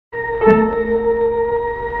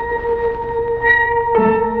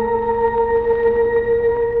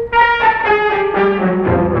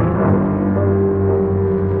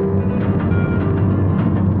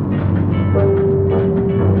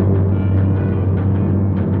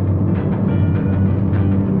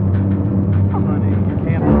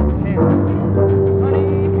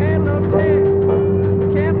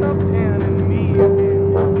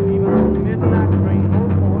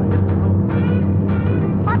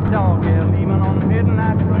dog here leaving on the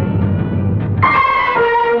midnight train.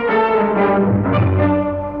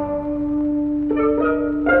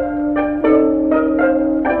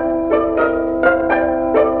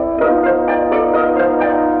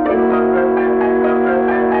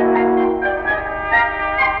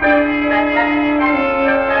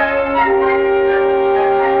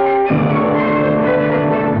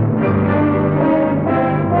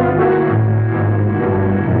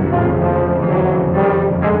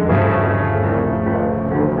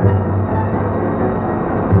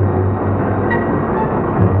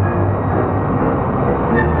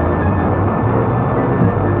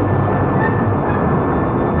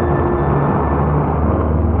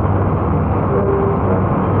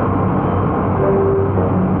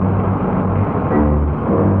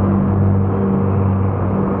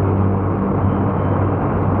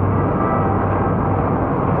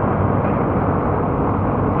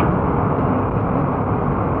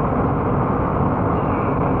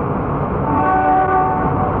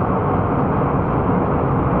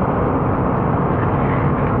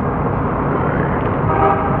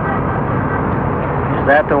 Is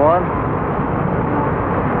that the one?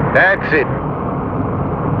 That's it.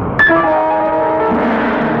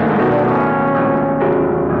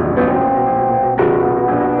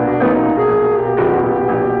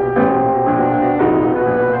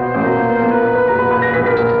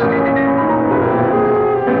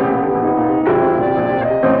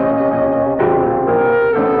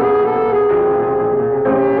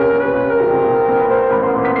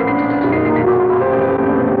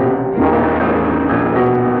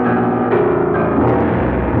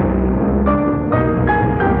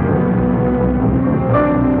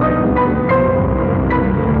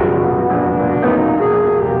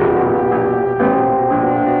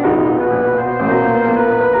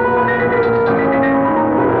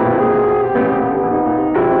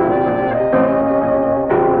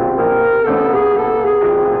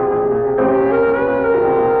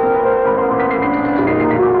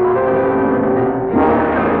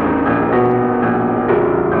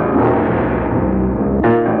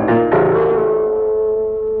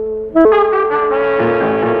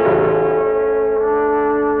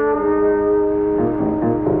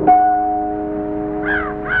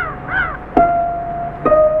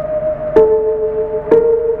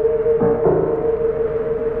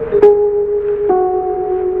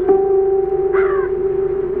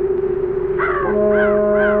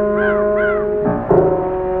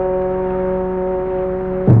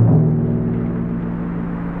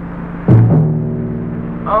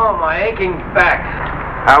 Back.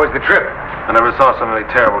 How was the trip? I never saw so many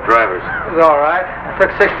terrible drivers. It was all right. I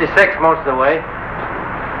took 66 most of the way.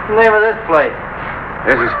 What's the name of this place?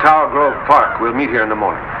 This is Tower Grove Park. We'll meet here in the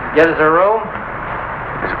morning. Get us a room?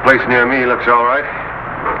 There's a place near me. Looks all right.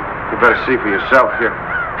 You better see for yourself here.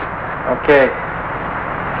 Okay.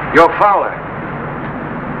 You're Fowler.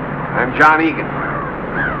 I'm John Egan.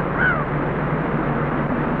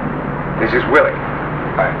 This is Willie.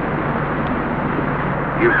 Hi.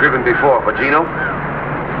 You've driven before for Gino?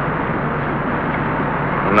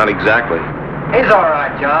 Not exactly. He's all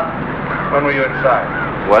right, John. When were you inside?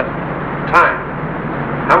 What? Time.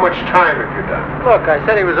 How much time have you done? Look, I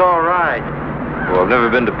said he was all right. Well, I've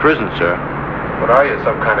never been to prison, sir. What are you,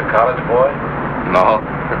 some kind of college boy? No.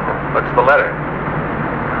 What's the letter?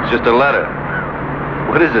 It's just a letter.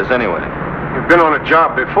 What is this, anyway? You've been on a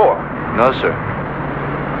job before. No, sir.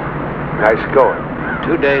 Nice going.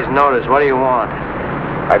 2 days' notice. What do you want?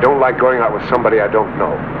 I don't like going out with somebody I don't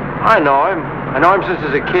know. I know him. I know him since he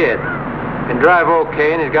was a kid. Can drive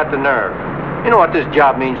okay, and he's got the nerve. You know what this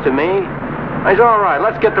job means to me. He's all right.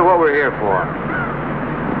 Let's get to what we're here for.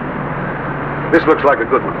 This looks like a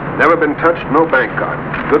good one. Never been touched, no bank card.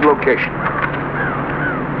 Good location.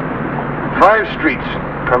 5 streets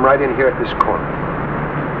come right in here at this corner.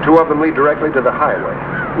 2 of them lead directly to the highway.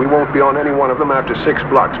 We won't be on any one of them after 6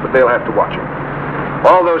 blocks, but they'll have to watch it.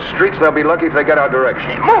 All those streets, they'll be lucky if they get our direction.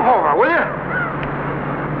 Move over, will you?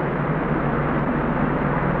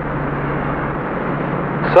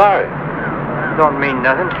 Sorry. Don't mean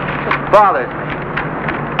nothing. Just bothers me.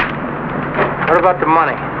 What about the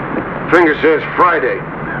money? Finger says Friday.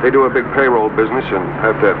 They do a big payroll business and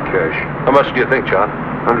have to have cash. How much do you think, John?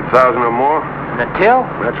 100,000 or more? And the till?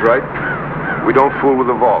 That's right. We don't fool with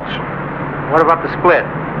the vaults. What about the split?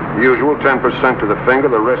 Usual 10% to the finger,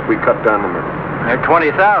 the rest we cut down the middle. They're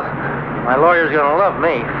 20,000. My lawyer's gonna love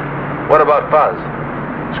me. What about Buzz?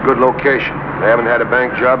 It's a good location. They haven't had a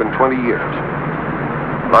bank job in 20 years.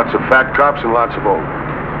 Lots of fat cops and lots of old.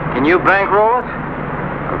 Can you bankroll it?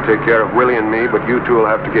 I'll take care of Willie and me, but you two will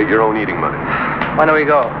have to get your own eating money. When do we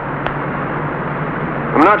go?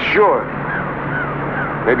 I'm not sure.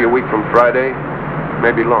 Maybe a week from Friday,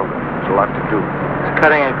 maybe longer. There's a lot to do. It's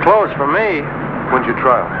cutting it close for me. When's your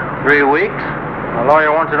trial? 3 weeks. The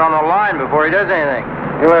lawyer wants it on the line before he does anything.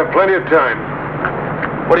 You'll have plenty of time.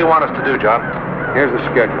 What do you want us to do, John? Here's the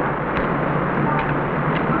schedule.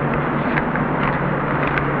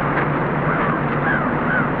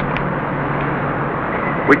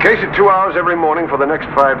 We case it 2 hours every morning for the next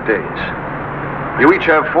 5 days. You each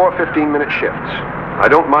have 4 15-minute shifts. I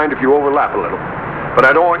don't mind if you overlap a little, but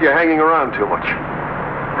I don't want you hanging around too much.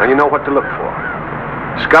 Now you know what to look for.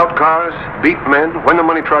 Scout cars, beat men, when the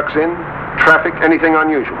money truck's in, traffic, anything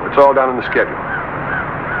unusual. It's all down in the schedule.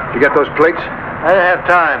 You get those plates? I didn't have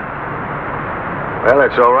time. Well,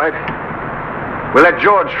 that's all right. We'll let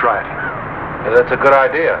George try it. Yeah, that's a good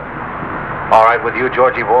idea. All right with you,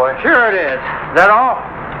 Georgie boy? Sure it is. Is that all?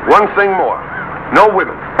 One thing more. No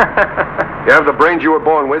wiggle. You have the brains you were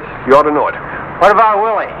born with. You ought to know it. What about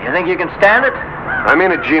Willie? You think you can stand it? I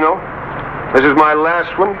mean it, Gino. This is my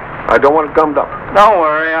last one. I don't want it gummed up. Don't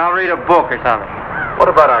worry. I'll read a book or something. What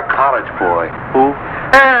about our college boy? Who?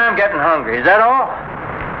 I'm getting hungry. Is that all?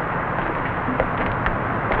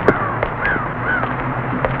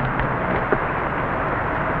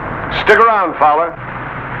 Stick around, Fowler.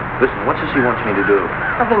 Listen, what's this he wants me to do?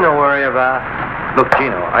 Nothing to worry about. Look,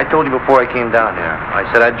 Gino, I told you before I came down here. I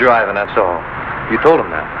said I'd drive, and that's all. You told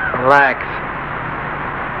him that. Relax.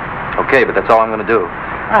 Okay, but that's all I'm going to do.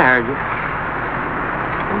 I heard you.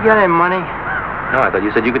 You got any money? No, I thought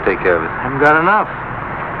you said you could take care of it. Haven't got enough.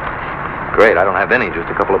 Great, I don't have any,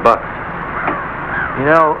 just a couple of bucks.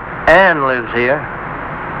 You know, Ann lives here.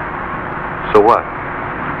 So what?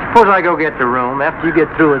 Suppose I go get the room. After you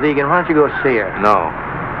get through with Egan, why don't you go see her? No,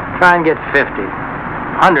 Try and get 50.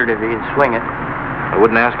 100 if you can swing it. I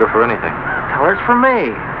wouldn't ask her for anything. Tell her it's for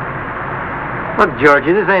me. Look,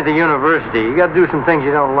 Georgie, this ain't the university. You got to do some things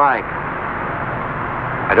you don't like.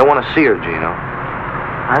 I don't want to see her, Gino.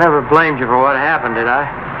 I never blamed you for what happened, did I?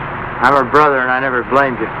 I'm her brother, and I never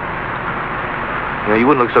blamed you. You know, you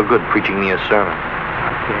wouldn't look so good preaching me a sermon.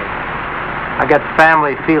 Okay. I got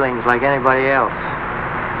family feelings like anybody else.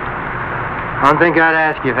 I don't think I'd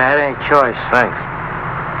ask you if I had any choice. Thanks.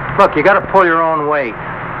 Look, you got to pull your own weight.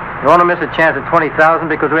 You want to miss a chance at 20,000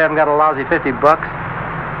 because we haven't got a lousy 50 bucks?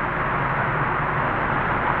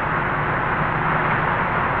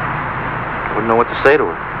 I wouldn't know what to say to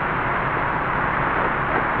her.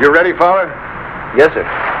 You ready, Fowler? Yes, sir.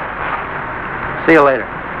 See you later.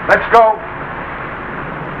 Let's go.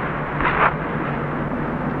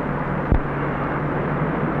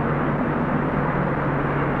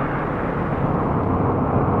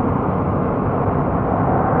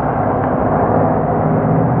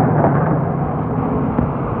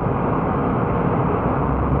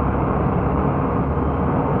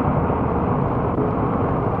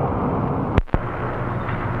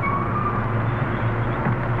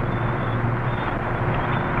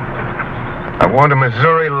 I want a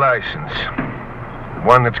Missouri license.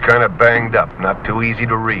 One that's kind of banged up, not too easy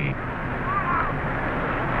to read.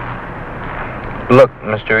 Look,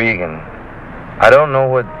 Mr. Egan, I don't know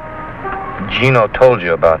what Gino told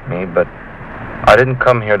you about me, but I didn't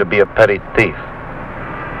come here to be a petty thief.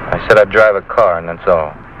 I said I'd drive a car, and that's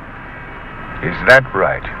all. Is that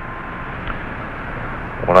right?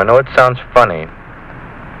 Well, I know it sounds funny,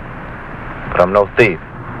 but I'm no thief.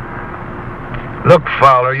 Look,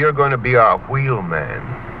 Fowler, you're going to be our wheelman.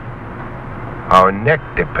 Our neck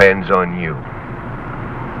depends on you.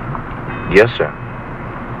 Yes, sir.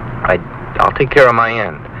 I'll take care of my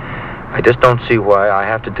end. I just don't see why I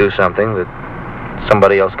have to do something that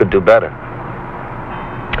somebody else could do better.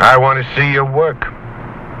 I want to see your work.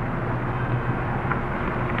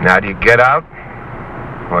 Now, do you get out,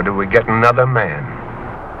 or do we get another man?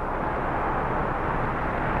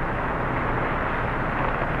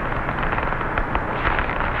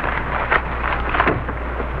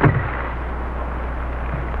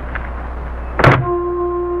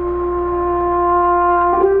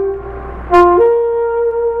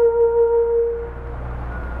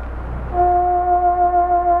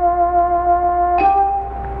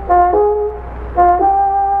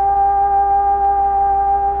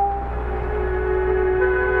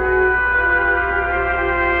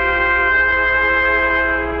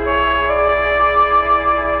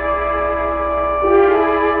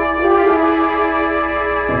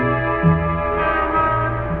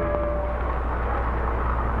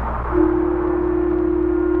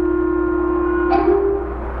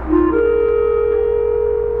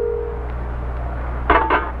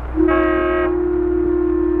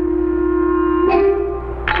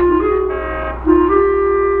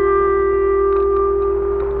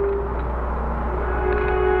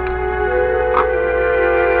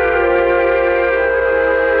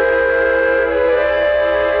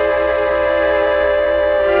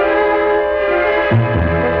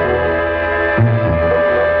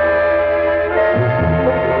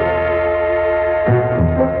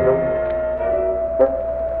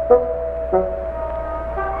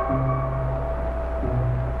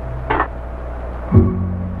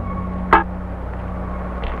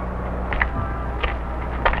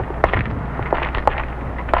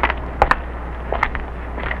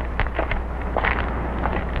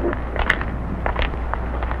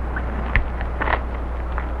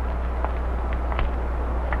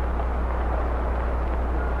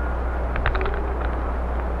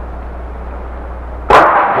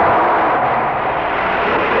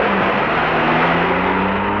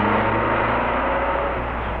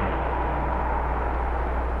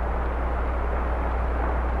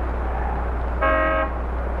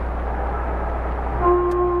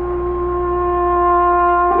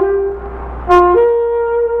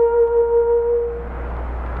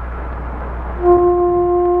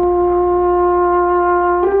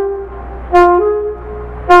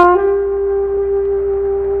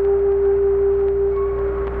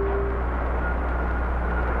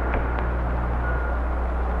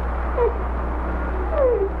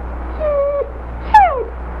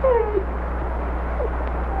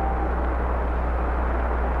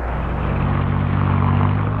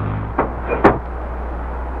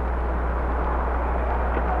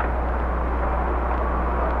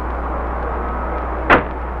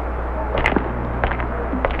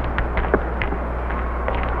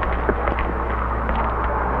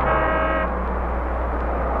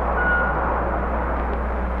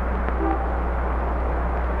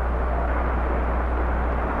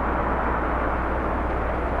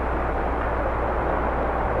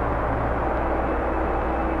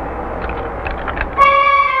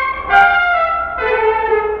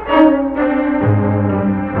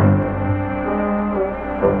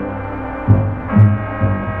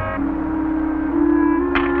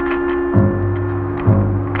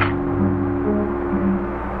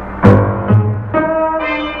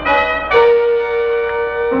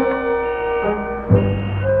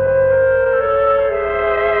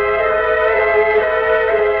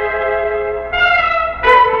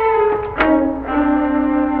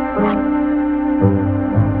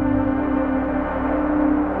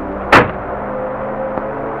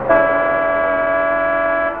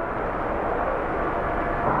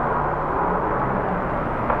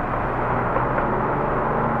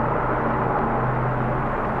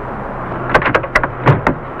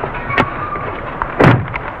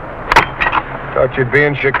 Thought you'd be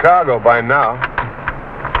in Chicago by now.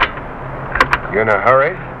 You in a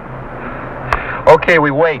hurry? Okay, we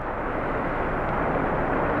wait.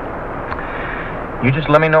 You just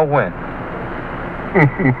let me know when.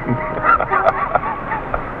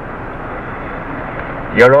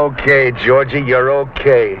 You're okay, Georgie, you're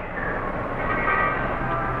okay.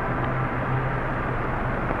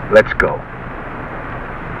 Let's go.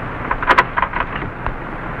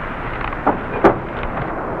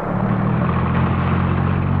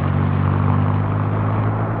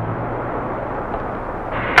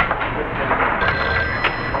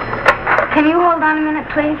 Can you hold on a minute,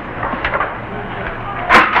 please?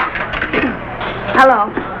 Hello.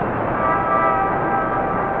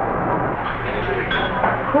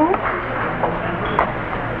 Who?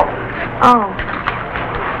 Oh.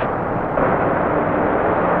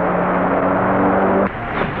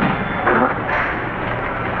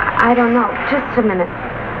 I don't know. Just a minute.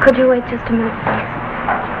 Could you wait just a minute, please?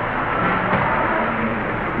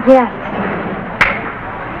 Yes.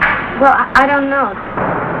 Well, I don't know.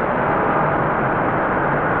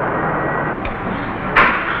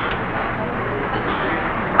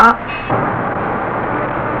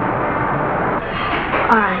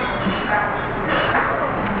 All right.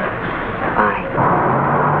 Bye.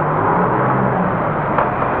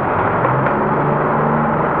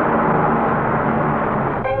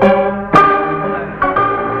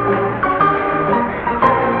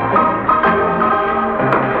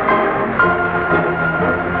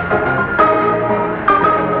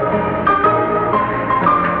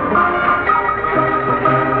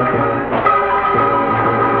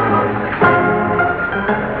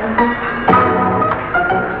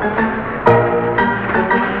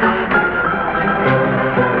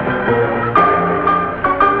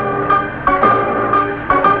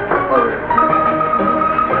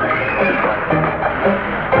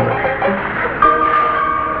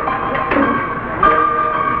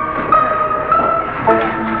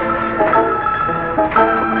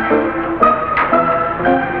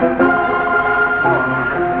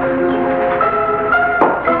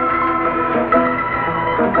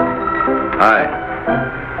 Hi.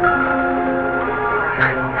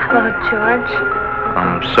 Hello, George.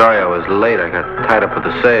 I'm sorry I was late. I got tied up with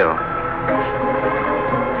the sale.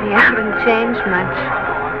 You haven't changed much.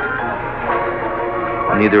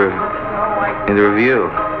 Neither of you.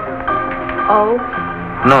 Oh?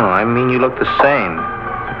 No, I mean you look the same.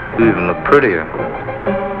 You even look prettier.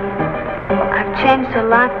 I've changed a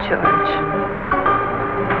lot, George.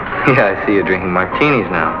 Yeah, I see you're drinking martinis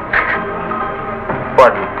now.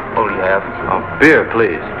 Pardon, what do you have? Oh, beer,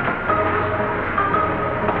 please.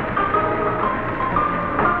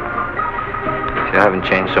 You haven't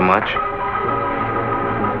changed so much.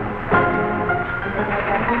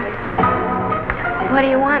 What do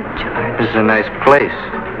you want, George? This is a nice place.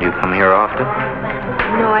 Do you come here often?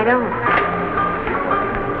 No, I don't.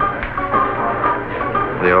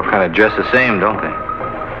 They all kind of dress the same, don't they?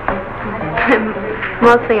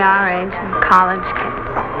 Mostly our age and college kids.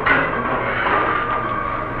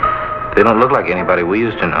 They don't look like anybody we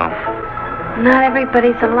used to know. Not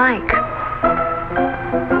everybody's alike.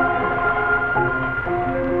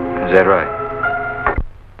 Is that right?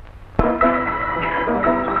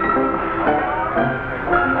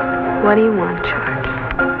 What do you want, George?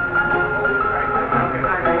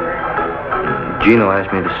 Gino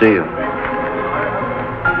asked me to see you.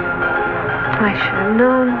 I should have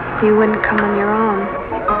known you wouldn't come on your own.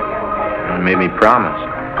 He made me promise.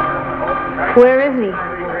 Where is he?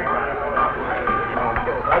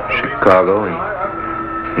 Chicago.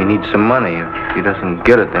 He needs some money. If he doesn't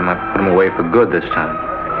get it, they might put him away for good this time.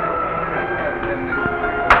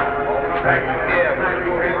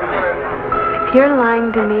 If you're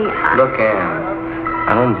lying to me, Look, Ann,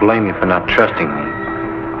 I don't blame you for not trusting me.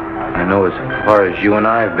 I know as far as you and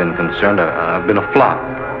I have been concerned, I've been a flop.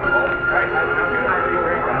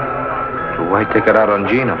 So why take it out on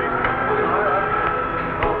Gino?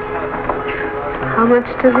 how much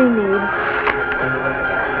does he need?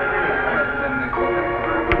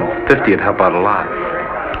 50 would help out a lot.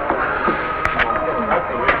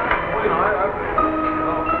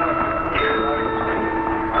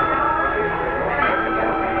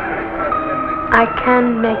 I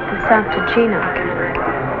can make this out to Gino.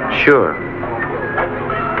 Sure.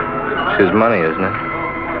 It's his money, isn't it?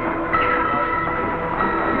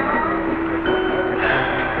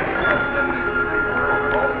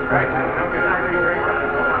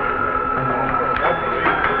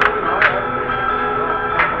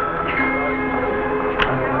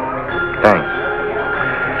 Thanks.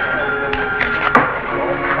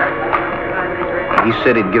 He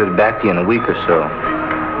said he'd give it back to you in a week or so.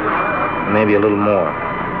 maybe a little more.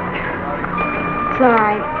 It's all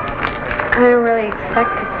right. I don't really expect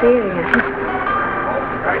to see it again.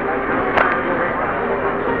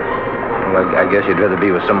 Well, I guess you'd rather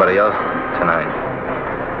be with somebody else tonight.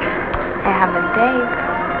 I have a date.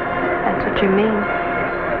 That's what you mean.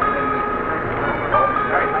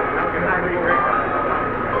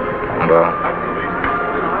 Well,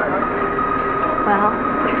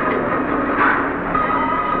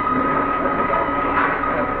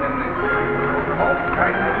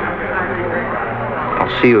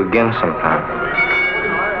 I'll see you again sometime.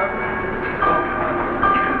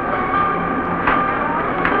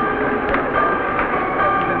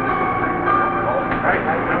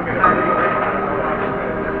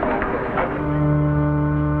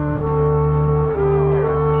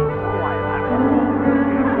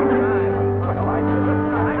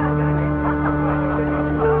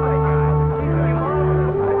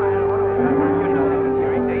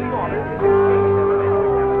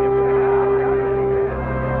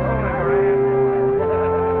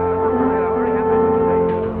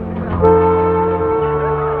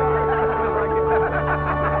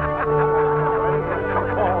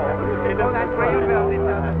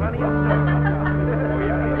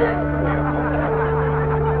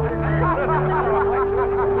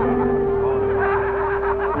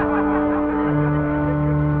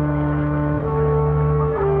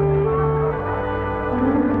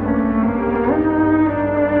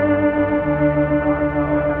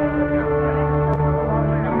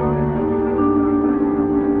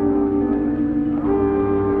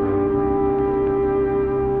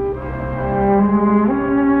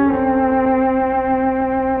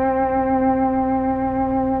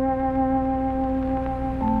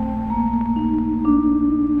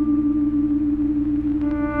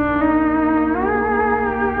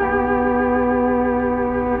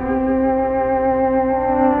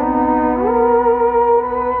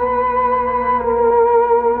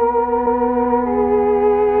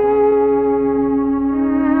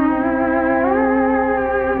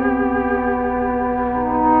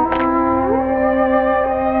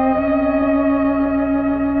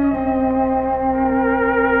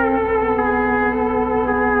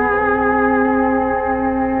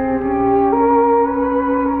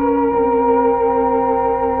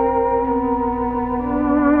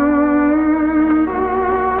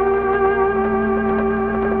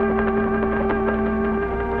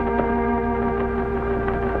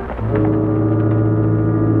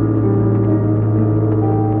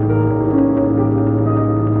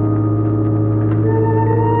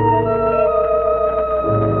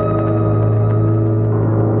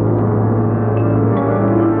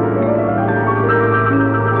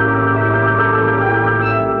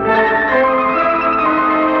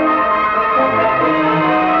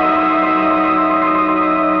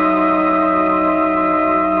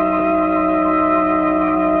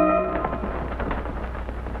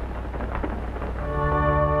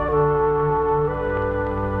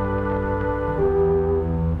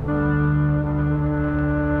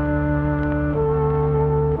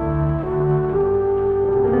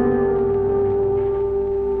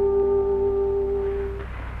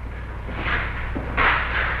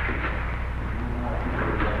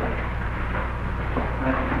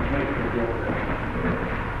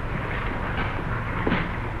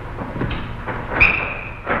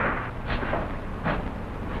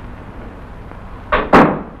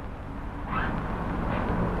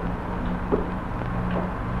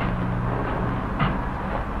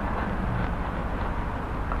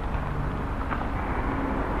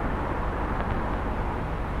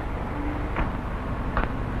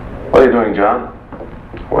 What are you doing, John?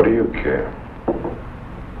 What do you care?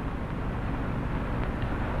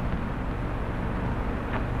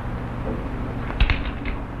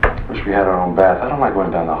 Wish we had our own bath. I don't like going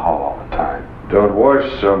down the hall all the time. Don't wash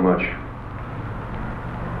so much.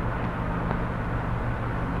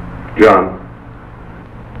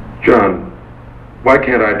 John, why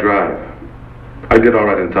can't I drive? I did all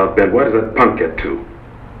right in South Bend. Why does that punk get to?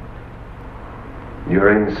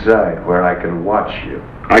 You're inside where I can watch you.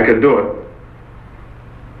 I can do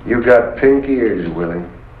it. You got pink ears, Willie.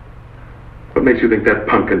 What makes you think that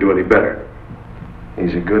punk can do any better?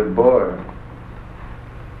 He's a good boy.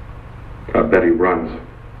 I bet he runs.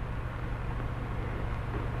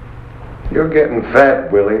 You're getting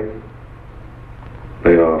fat, Willie.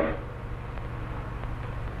 Lay off.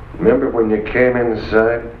 Remember when you came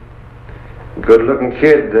inside? Good-looking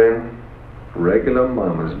kid then. Regular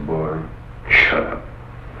mama's boy. Shut up.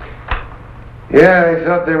 Yeah, I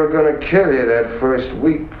thought they were going to kill you that first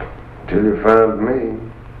week, till you found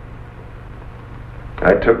me.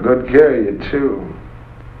 I took good care of you, too.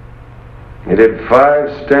 You did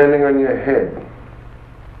 5 standing on your head.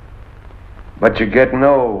 But you're getting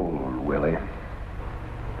old, Willie.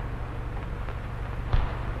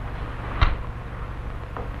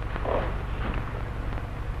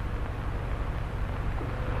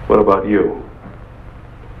 What about you?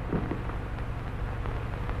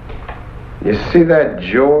 You see that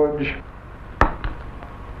George?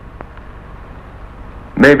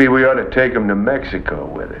 Maybe we ought to take him to Mexico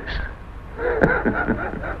with us.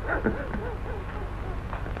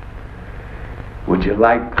 Would you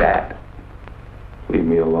like that? Leave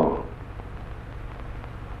me alone.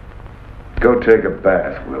 Go take a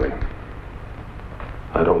bath, Willie.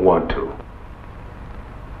 I don't want to.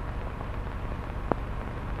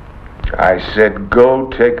 I said go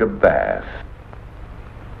take a bath.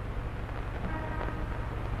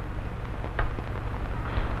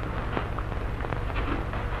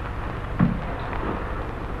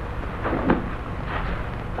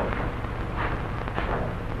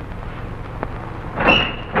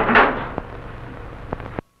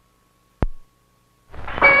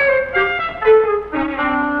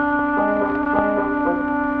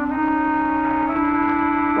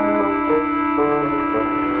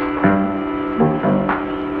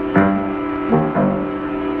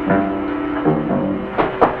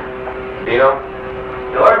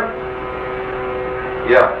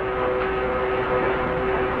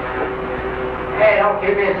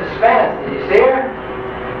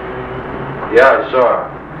 Yeah, I saw her.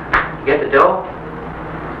 You get the dough?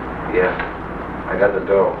 Yeah, I got the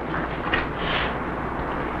dough.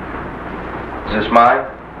 Is this mine?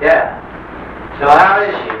 Yeah. So how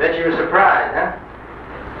is she? Bet you were surprised, huh?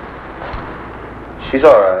 She's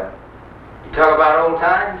all right. You talk about old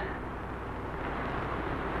times?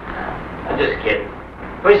 I'm just kidding.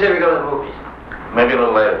 What do you say we go to the movies? Maybe a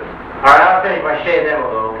little later. All right, I'll finish my shave, then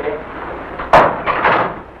we'll go, okay?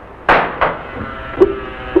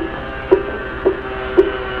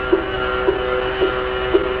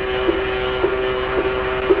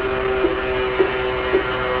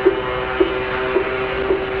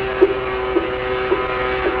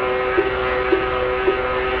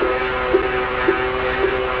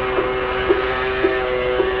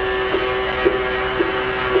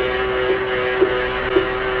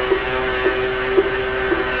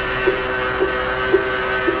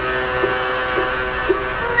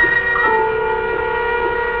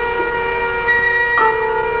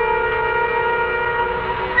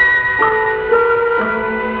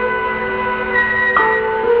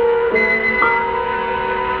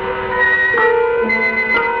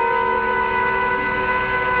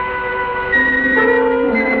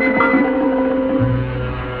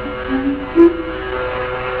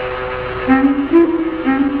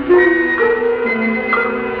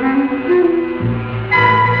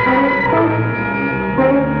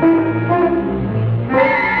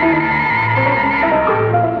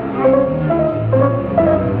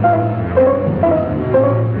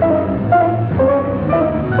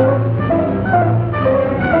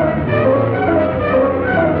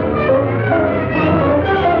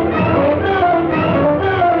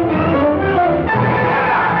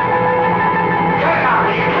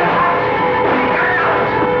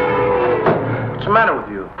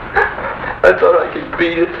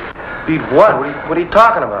 Beat what? What are you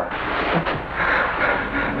talking about? I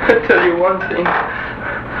tell you one thing.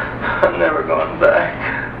 I'm never going back.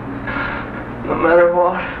 No matter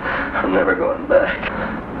what, I'm never going back.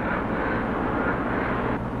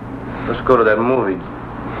 Let's go to that movie.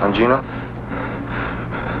 Huh, Gino?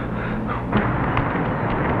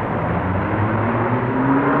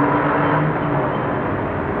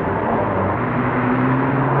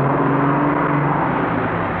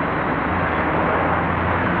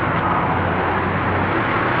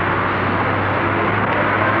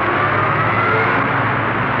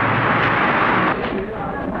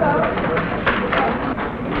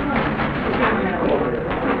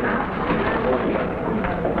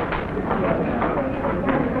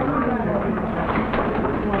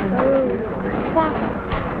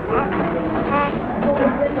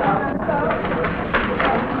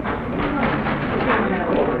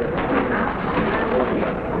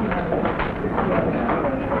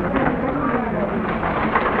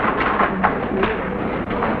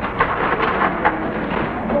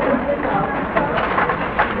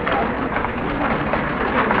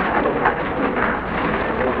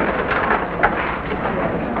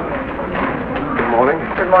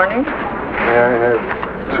 Morning. May I have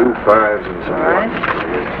 2 5s and some All right.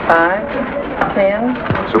 5,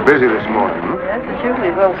 10. So busy this morning, huh? Yes, it's usually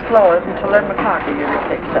a little slower until Ed McCarthy usually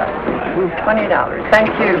picks up. $20. Thank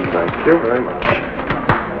you. Thank you very much.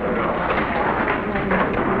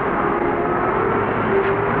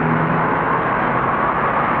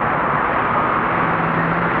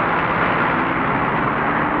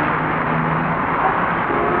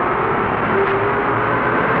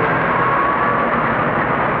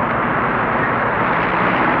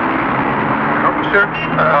 sir?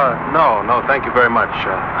 No, thank you very much.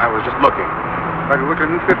 I was just looking. Are you looking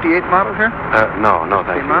at a new 58 model here? No,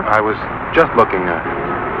 thank you. I was just looking.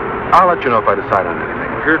 I'll let you know if I decide on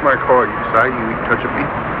anything. Well, here's my card. You decide, you can touch a beat.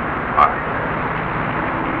 All right.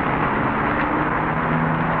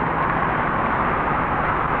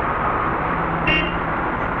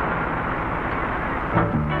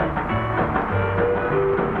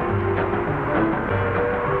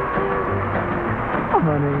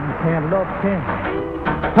 Honey, you can't love 10.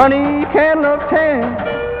 Honey, you can't love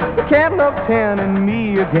 10. You can't love 10 and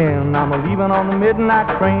me again. I'm a-leaving on the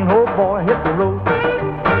midnight train. Oh, boy, hit the road.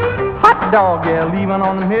 Hot dog, yeah, leaving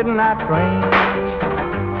on the midnight train.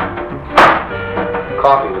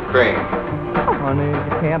 Coffee with cream. Oh, honey,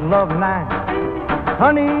 you can't love 9.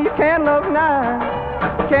 Honey, you can't love 9.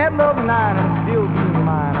 You can't love 9 and still be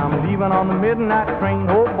mine. I'm leaving on the midnight train.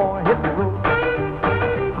 Oh, boy, hit the road.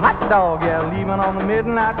 Hot dog, yeah, leaving on the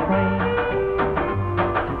midnight train.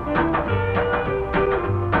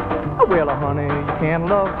 Well, honey, you can't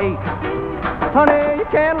love 8. Honey, you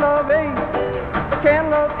can't love 8. You can't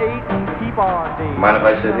love 8 and keep our day. Mind if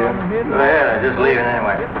I sit here? Go ahead, just leave it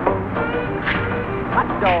anyway. Hot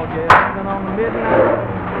dog, yeah, living on the midnight.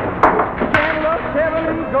 You can't love 7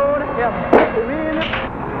 and go to heaven. Really?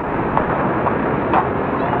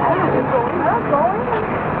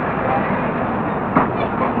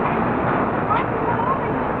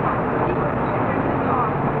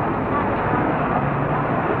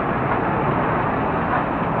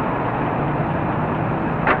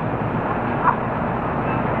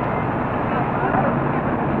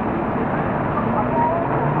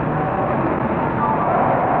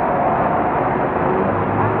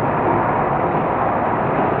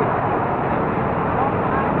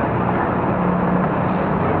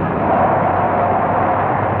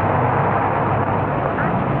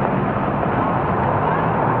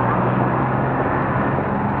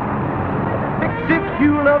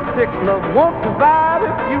 Six love won't survive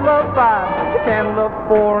if you love 5. You can't love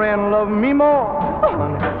 4 and love me more.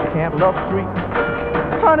 Honey, you can't love 3.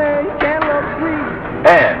 Honey, you can't love 3.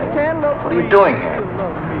 Ann, You can't love what are you 3. doing here?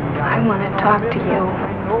 I want to talk to you.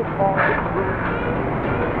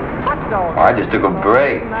 I just took a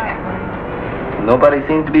break. Nobody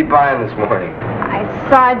seems to be buying this morning. I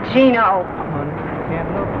saw Gino.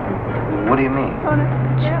 What do you mean?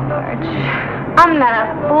 George, I'm not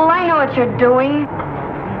a fool. I know what you're doing.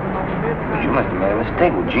 You must have made a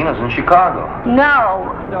mistake. Well, Gino's in Chicago. No.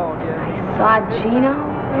 I saw Gino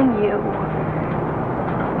and you.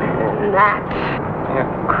 And that. You're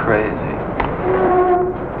crazy.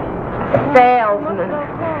 Salesman.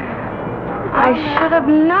 I should have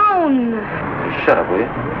known. Just shut up, will you?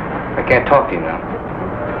 I can't talk to you now.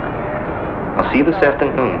 I'll see you this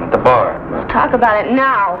afternoon at the bar. We'll talk about it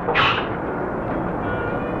now.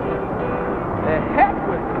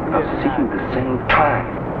 I'll see you the same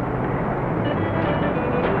time.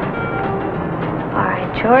 All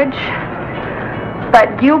right, George.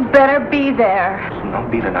 But you better be there. No,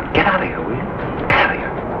 beat it. Now get out of here, will you? Get out of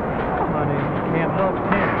here. Honey, you can't love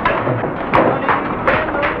 10. Honey, you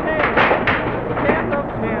can't love 10. You can't love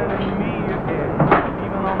 10 and me again.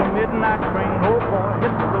 Even on the midnight train. Oh, boy,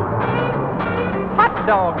 hit the road. Hot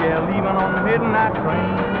dog, yeah, leaving on the midnight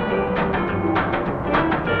train.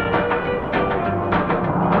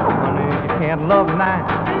 Honey, you can't love 9.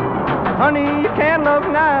 Honey, you can't love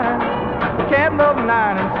 9. You can't love 9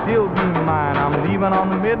 and still be mine. I'm leaving on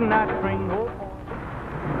the midnight train. Oh,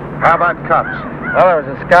 How about cops? Well, there was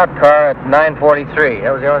a scout car at 9:43.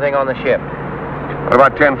 That was the only thing on the ship. What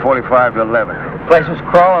about 10:45 to 11? The place was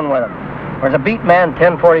crawling with them. There's a beat man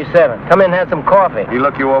 10:47. Come in and had some coffee. He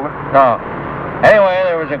look you over? No. Anyway,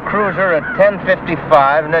 there was a cruiser at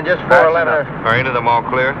 10:55, and then just 4:11. Are any of them all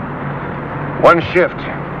clear? One shift.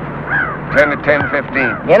 10 to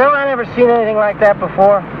 10:15. You know, I never seen anything like that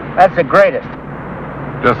before. That's the greatest.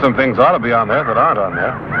 Just some things ought to be on there that aren't on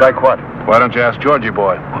there. Like what? Why don't you ask Georgie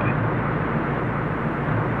boy?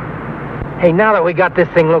 Hey, now that we got this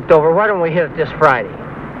thing looked over, why don't we hit it this Friday?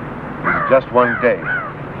 It's just one day.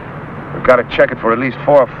 We've got to check it for at least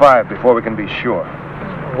 4 or 5 before we can be sure.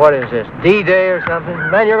 What is this, D-Day or something?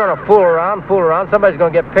 Man, you're going to fool around. Somebody's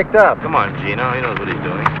going to get picked up. Come on, Gino. He knows what he's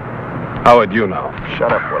doing. How would you know?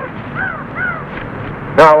 Shut up, Willie.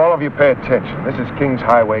 Now, all of you pay attention. This is Kings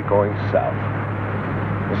Highway going south.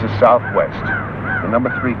 This is southwest. The number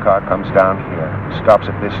 3 car comes down here, stops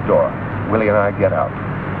at this door. Willie and I get out.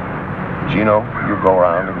 Gino, you go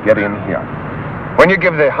around and get in here. When you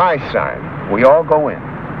give the high sign, we all go in.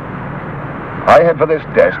 I head for this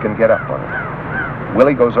desk and get up on it.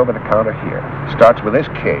 Willie goes over the counter here, starts with this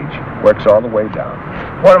cage, works all the way down.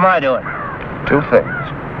 What am I doing? 2 things.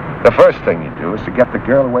 The first thing you do is to get the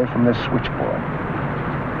girl away from this switchboard.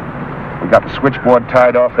 We got the switchboard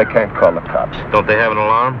tied off, they can't call the cops. Don't they have an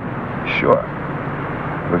alarm? Sure.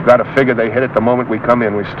 We've got to figure they hit it the moment we come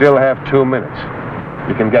in. We still have 2 minutes.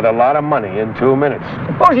 You can get a lot of money in 2 minutes.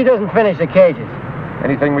 Suppose he doesn't finish the cages.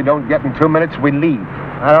 Anything we don't get in 2 minutes, we leave.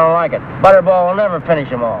 I don't like it. Butterball will never finish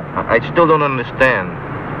them all. I still don't understand.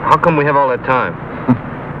 How come we have all that time?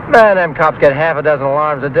 Man, them cops get half a dozen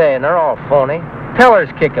alarms a day, and they're all phony. Tellers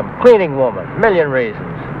kick 'em, cleaning woman, million reasons.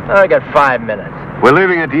 I got 5 minutes. We're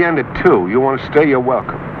leaving at the end at 2. You want to stay, you're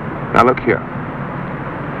welcome. Now, look here.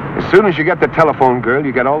 As soon as you get the telephone girl,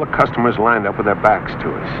 you get all the customers lined up with their backs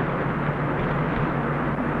to us.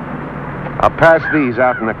 I'll pass these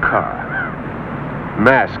out in the car.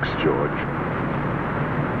 Masks, George.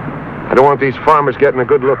 I don't want these farmers getting a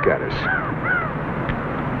good look at us.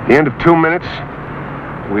 At the end of 2 minutes,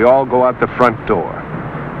 we all go out the front door.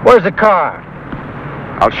 Where's the car?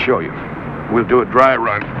 I'll show you. We'll do a dry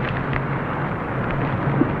run.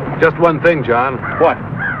 Just one thing, John. What?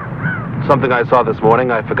 Something I saw this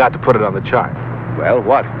morning. I forgot to put it on the chart. Well,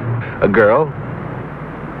 what? A girl.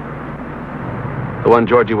 The one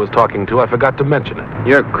Georgie was talking to. I forgot to mention it.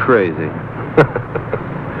 You're crazy.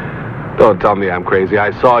 Don't tell me I'm crazy.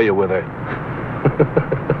 I saw you with her.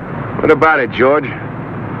 What about it, George?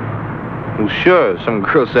 Well, sure. Some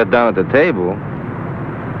girl sat down at the table.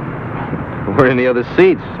 We're in the other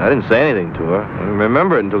seats. I didn't say anything to her. I didn't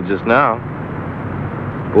remember it until just now.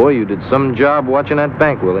 Boy, you did some job watching that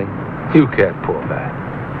bank, Willie. You can't pull that.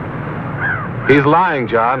 He's lying,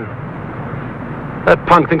 John. That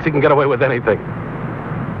punk thinks he can get away with anything.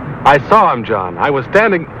 I saw him, John. I was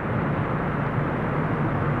standing...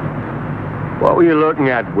 What were you looking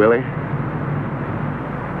at, Willie?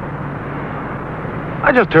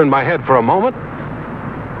 I just turned my head for a moment.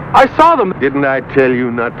 I saw them. Didn't I tell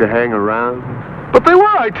you not to hang around? But they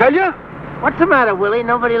were, I tell you. What's the matter, Willie?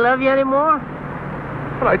 Nobody love you anymore?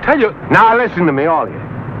 But I tell you... Now, listen to me, all of you.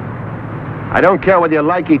 I don't care whether you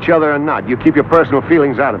like each other or not. You keep your personal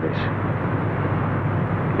feelings out of this.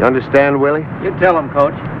 You understand, Willie? You tell him,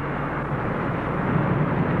 Coach.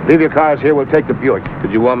 Leave your cars here. We'll take the Buick.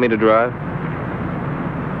 Did you want me to drive?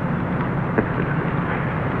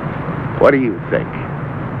 What do you think?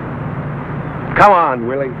 Come on,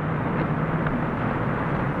 Willie.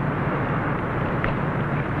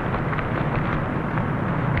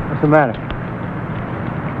 What's the matter?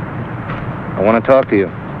 I want to talk to you.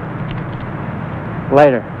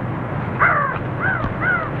 Later.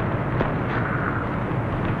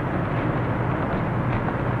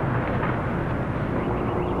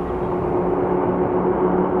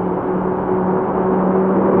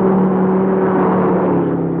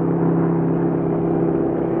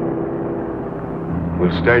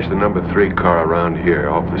 We'll stash the number 3 car around here,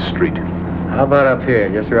 off the street. How about up here,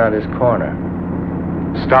 just around this corner?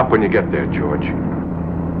 Stop when you get there, George.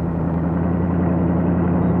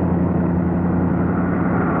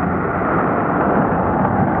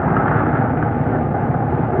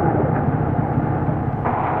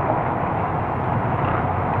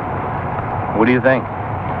 What do you think?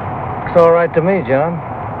 It's all right to me, John.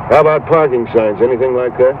 How about parking signs? Anything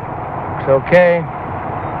like that? It's okay.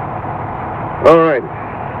 All right.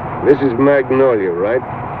 This is Magnolia, right?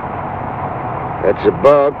 That's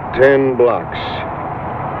about 10 blocks.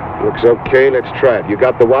 Looks okay. Let's try it. You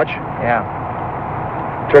got the watch? Yeah.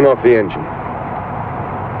 Turn off the engine.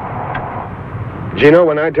 Gino,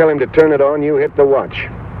 when I tell him to turn it on, you hit the watch.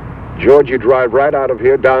 George, you drive right out of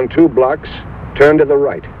here, down 2 blocks, turn to the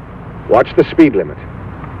right. Watch the speed limit.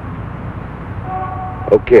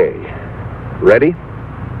 Okay. Ready?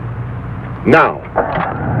 Now.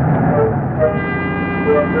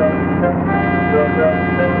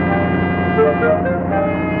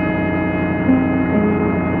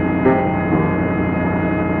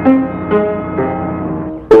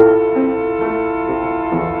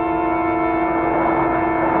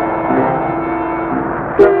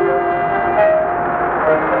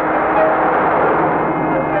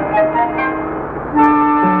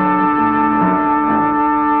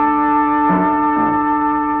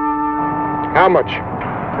 How much?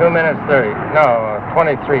 2 minutes 30. No,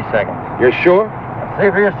 23 seconds. You're sure? See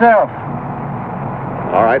for yourself.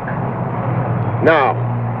 All right. Now,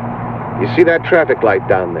 you see that traffic light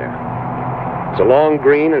down there? It's a long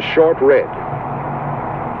green and short red.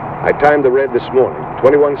 I timed the red this morning,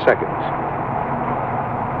 21 seconds.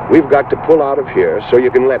 We've got to pull out of here so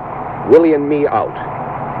you can let Willie and me out.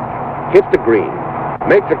 Hit the green.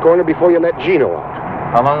 Make the corner before you let Gino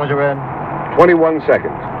out. How long was the red? 21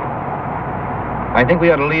 seconds. I think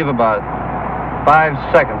we ought to leave about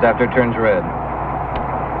 5 seconds after it turns red.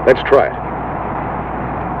 Let's try it.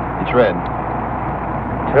 It's red.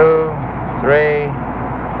 2, 3,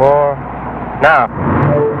 4. Now.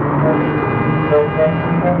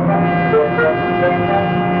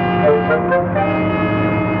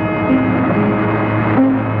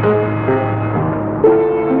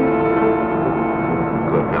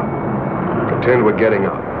 Good. Now, pretend we're getting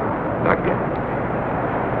out. Not yet.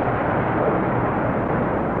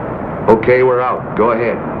 Okay, we're out. Go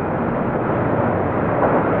ahead.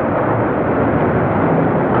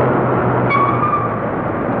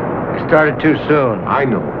 Started too soon. I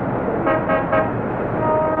know.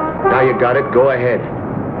 Now you got it. Go ahead.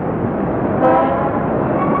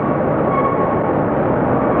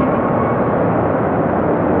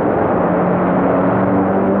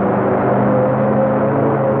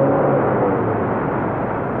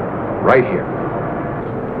 Right here.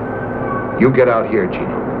 You get out here,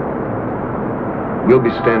 Gino. We'll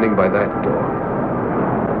be standing by that door.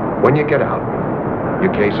 When you get out,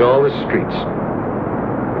 you case all the streets.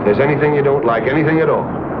 If there's anything you don't like, anything at all,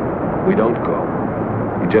 we don't go.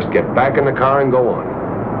 You just get back in the car and go on.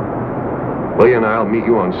 Willie and I'll meet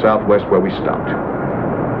you on Southwest where we stopped.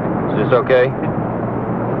 Is this okay?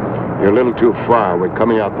 You're a little too far. We're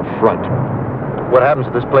coming out the front. What happens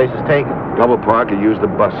if this place is taken? Double park or use the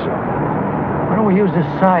bus, sir. Why don't we use this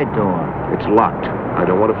side door? It's locked. I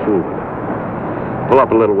don't want to fool with it. Pull up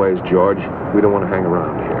a little ways, George. We don't want to hang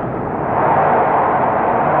around here.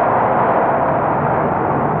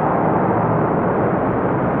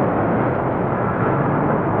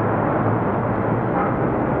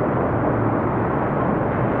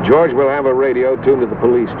 George will have a radio tuned to the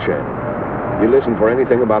police channel. You listen for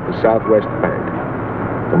anything about the Southwest Bank.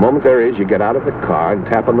 The moment there is, you get out of the car and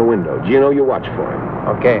tap on the window. Gino, you watch for him.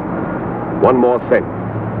 Okay. One more thing.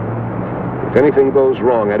 If anything goes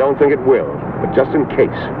wrong, I don't think it will, but just in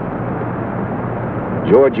case.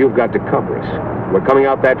 George, you've got to cover us. We're coming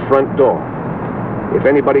out that front door. If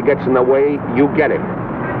anybody gets in the way, you get him.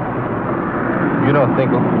 You don't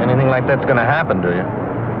think anything like that's going to happen, do you?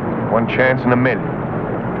 One chance in a million.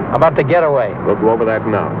 How about the getaway? We'll go over that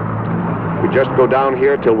now. We just go down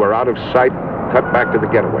here till we're out of sight, cut back to the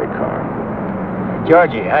getaway car.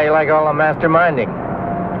 Georgie, how you like all the masterminding?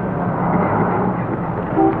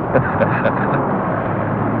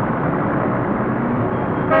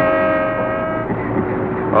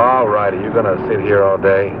 All right, are you going to sit here all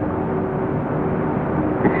day?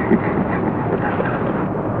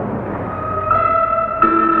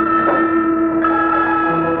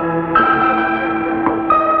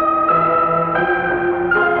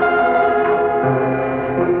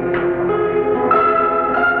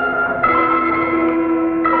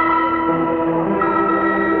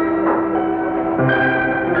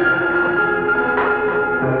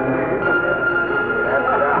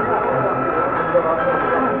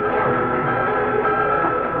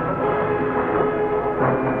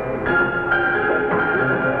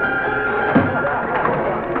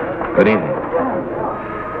 Good evening.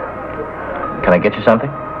 Can I get you something?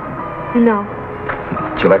 No.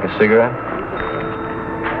 Would you like a cigarette?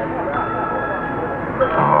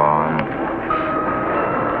 Oh,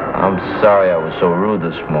 I'm sorry I was so rude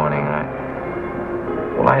this morning. I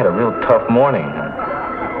had a real tough morning.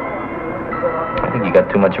 I think you got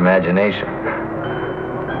too much imagination.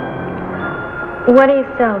 What do you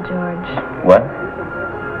sell, George? What?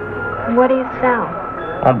 What do you sell?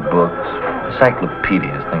 Books,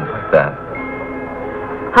 encyclopedias, things like that.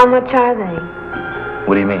 How much are they?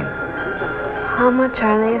 What do you mean? How much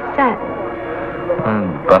are they a set?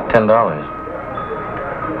 About $10.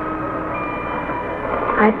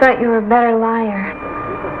 I thought you were a better liar.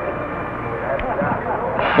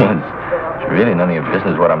 It's really none of your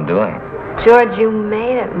business what I'm doing. George, you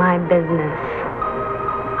made it my business.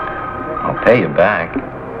 I'll pay you back.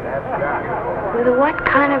 With what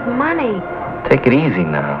kind of money? Take it easy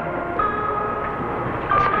now.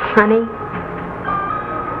 It's funny.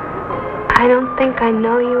 I don't think I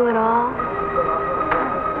know you at all.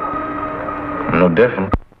 I'm no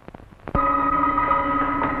different.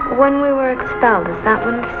 When we were expelled, is that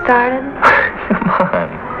when it started? Come on.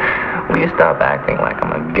 Will you stop acting like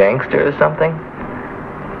I'm a gangster or something?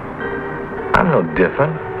 I'm no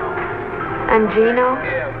different. And Gino?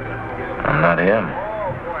 I'm not him.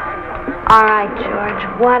 All right, George,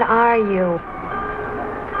 what are you?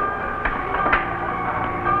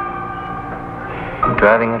 I'm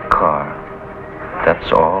driving a car.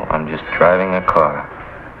 That's all. I'm just driving a car.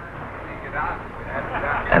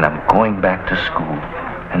 And I'm going back to school.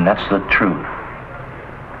 And that's the truth.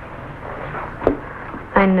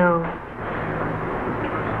 I know.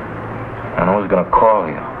 And I was going to call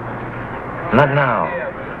you. Not now.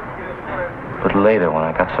 But later when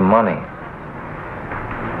I got some money.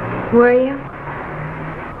 Were you?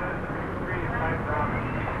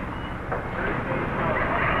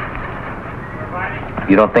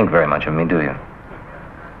 You don't think very much of me, do you?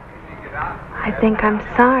 I think I'm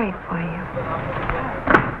sorry for you.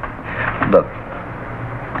 Look,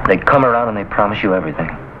 they come around and they promise you everything.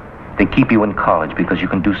 They keep you in college because you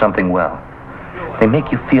can do something well. They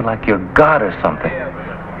make you feel like you're God or something.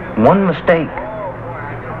 One mistake,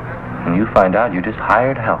 and you find out you're just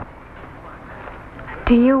hired help.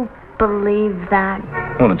 Do you believe that?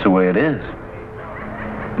 Well, it's the way it is.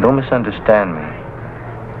 Don't misunderstand me.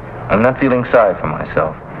 I'm not feeling sorry for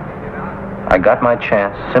myself. I got my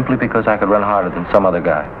chance simply because I could run harder than some other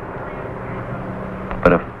guy.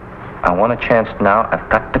 But if I want a chance now, I've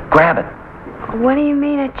got to grab it. What do you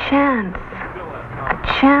mean a chance?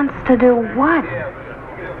 A chance to do what?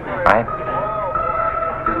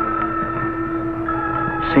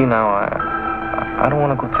 See, now, I don't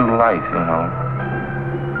want to go through life, you know,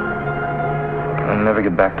 and never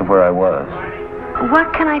get back to where I was.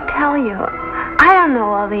 What can I tell you? I don't know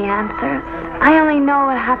all the answers. I only know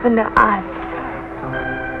what happened to us.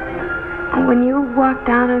 When you walked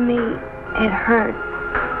out on me, it hurt.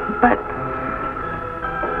 But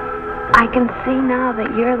I can see now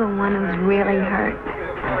that you're the one who's really hurt.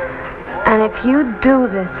 And if you do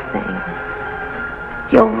this thing,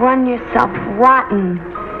 you'll run yourself rotten.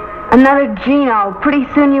 Another Gino. Pretty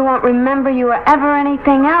soon you won't remember you were ever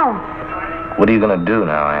anything else. What are you going to do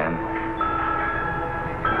now, Ann?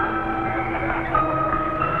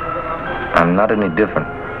 I'm not any different.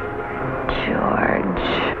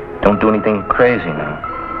 George. Don't do anything crazy now.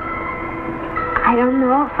 I don't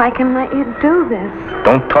know if I can let you do this.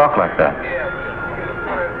 Don't talk like that.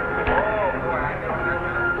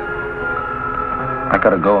 I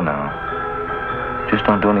gotta go now. Just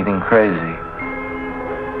don't do anything crazy.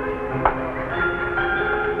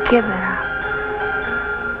 Give it up.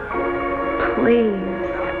 Please.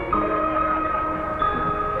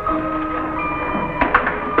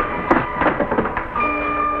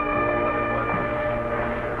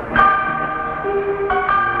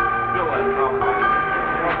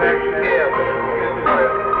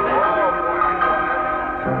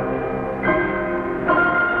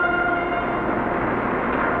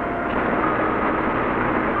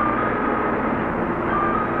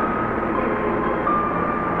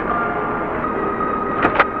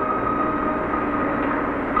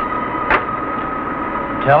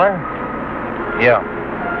 Tell her? Yeah,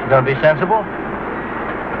 She's gonna be sensible?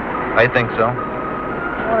 I think so.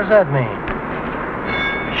 What does that mean?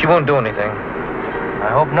 She won't do anything. I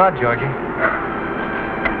hope not, Georgie.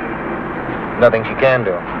 Nothing she can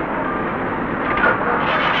do.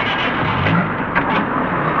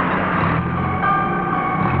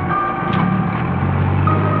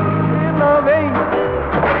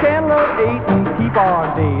 Can't love eight and keep our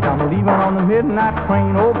date. I'm leaving on the midnight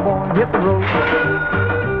train. Oh boy, hit the road.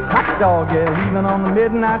 Hot dog, yeah, leaving on the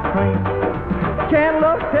midnight train. Can't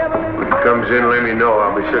love seven and When he comes in, let me know.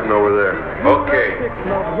 I'll be sitting over there. Okay. six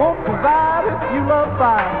love won't survive if you love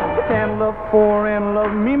five. You can't love four and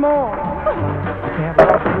love me more. You can't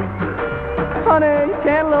love three. Honey, you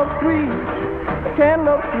can't love three. You can't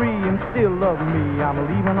love three and still love me. I'm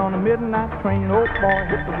leaving on the midnight train. Oh boy,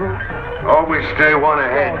 hit the road. Always stay one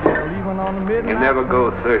ahead. Leaving on the midnight You never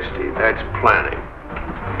go thirsty. That's planning.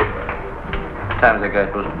 What time is that guy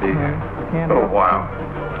supposed to be here? Oh, wow.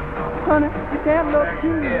 Honey, you can't love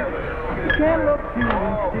two. You can't love two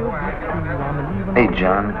and still be true. I'm leaving Hey, on the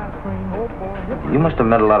John. midnight train. Oh boy, hit the You must have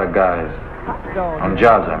met a lot of guys. dog. On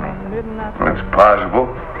jobs, I mean. Midnight train. That's possible.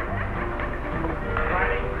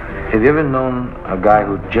 Have you ever known a guy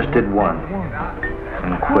who just did one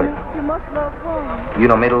and quit? You must love one. You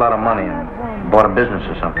know, made a lot of money and bought a business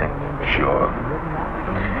or something. Sure.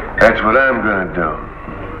 That's what I'm gonna do.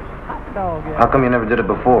 Dog, yeah. How come you never did it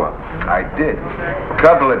before? I did. A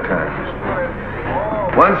couple of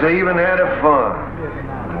times. Once I even had a farm.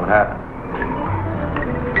 What happened?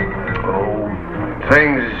 Oh,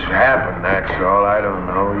 things happen, that's all. I don't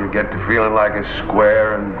know. You get to feeling like a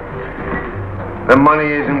square and the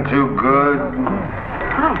money isn't too good.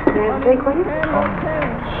 Hi, can I have a drink with you?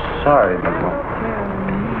 Sorry, but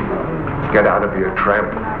Get out of here,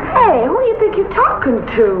 tramp. Hey, who do you think you're talking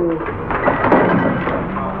to?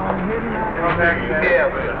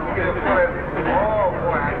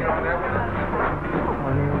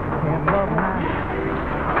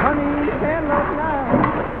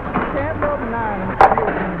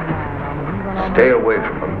 Stay away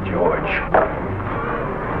from him, George.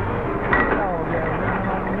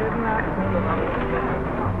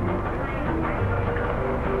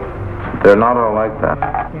 they're not all like that.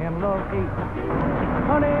 Can't love eight.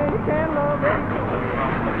 Honey, you can't love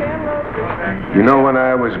eight. You know when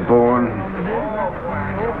I was born?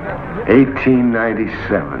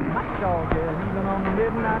 1897.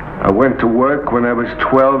 I went to work when I was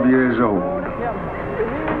 12 years old.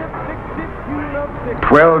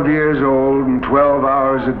 12 years old and 12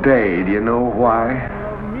 hours a day. Do you know why?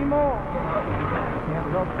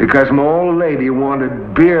 Because my old lady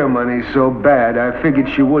wanted beer money so bad, I figured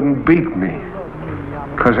she wouldn't beat me.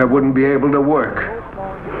 Because I wouldn't be able to work.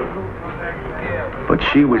 But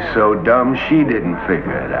she was so dumb, she didn't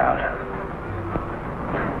figure it out.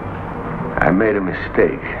 I made a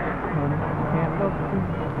mistake.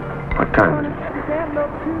 What time is it?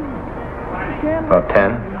 About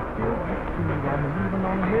 10.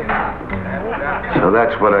 So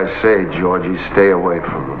that's what I say, Georgie. Stay away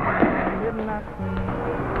from them.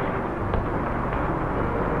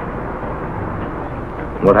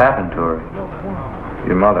 What happened to her?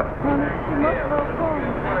 Your mother?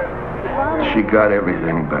 She got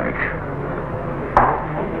everything back.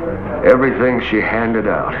 Everything she handed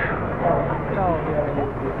out.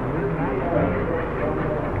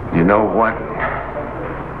 You know what?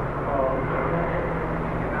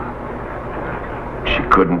 She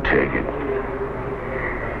couldn't take it.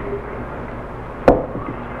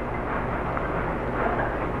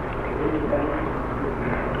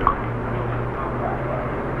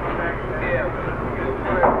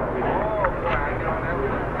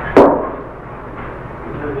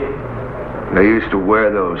 They used to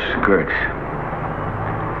wear those skirts.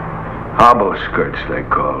 Hobo skirts, they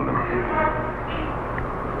called them.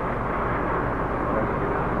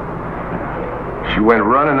 She went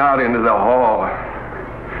running out into the hall.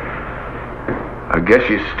 I guess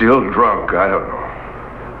she's still drunk, I don't know.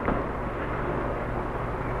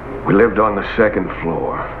 We lived on the second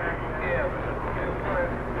floor.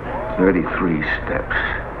 33 steps.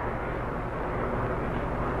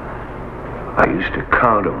 I used to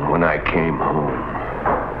count them when I came home.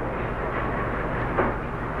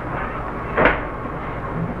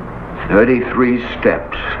 "33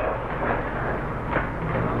 steps.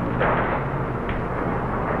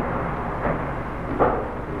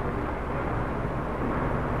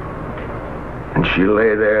 And she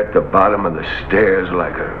lay there at the bottom of the stairs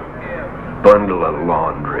like a bundle of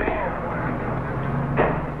laundry.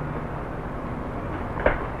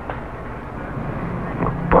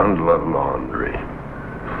 Bundle of laundry.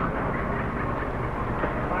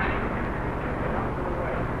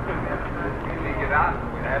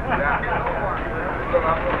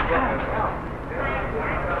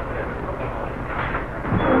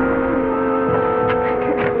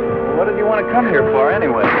 What did you want to come here for,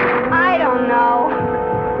 anyway? I don't know.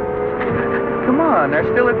 Come on, they're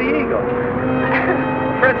still at the Eagle.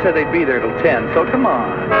 Fred said they'd be there till 10, so come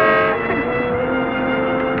on.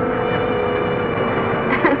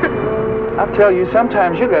 I'll tell you,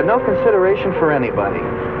 sometimes you got no consideration for anybody.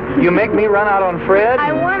 You make me run out on Fred.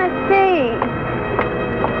 I want to see.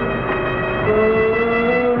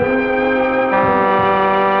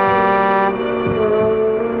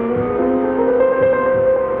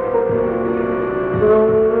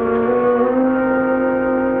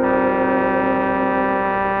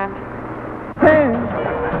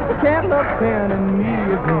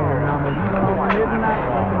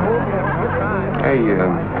 Hey,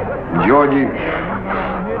 Georgie,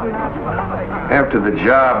 after the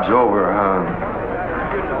job's over,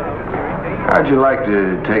 how'd you like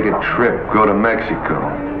to take a trip, go to Mexico?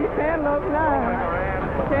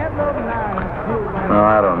 No,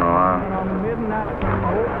 I don't know.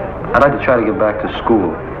 I'd like to try to get back to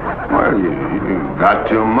school. Well, you got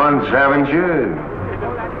 2 months, haven't you?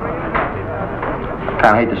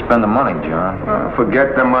 Kinda hate to spend the money, John.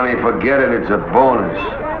 Forget the money, forget it, it's a bonus.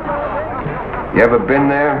 You ever been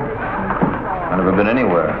there? I've never been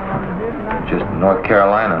anywhere. Just North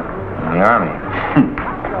Carolina, in the Army.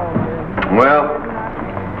 Well,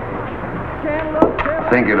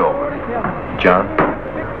 think it over. John?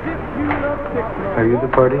 Are you the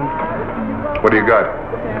party? What do you got?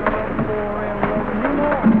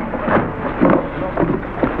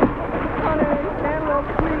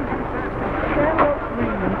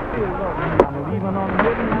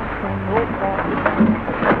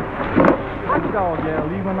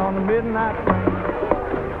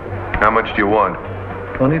 How much do you want?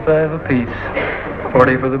 25 apiece.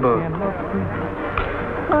 40 for the boat.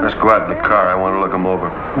 Let's go out in the car. I want to look them over.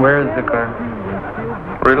 Where's the car?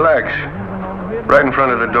 Relax. Right in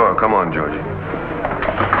front of the door. Come on, Georgie.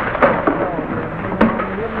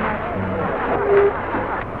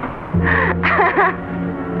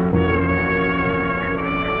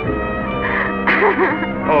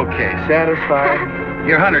 Okay, satisfied?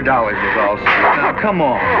 Your $100 is all set. Now, come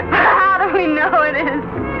on. How do we know it is?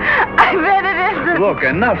 I bet it isn't. Look,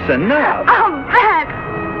 enough's enough. I'll bet.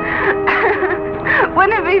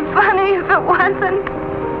 Wouldn't it be funny if it wasn't?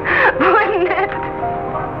 Wouldn't it?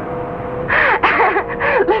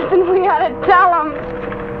 Listen, we ought to tell him.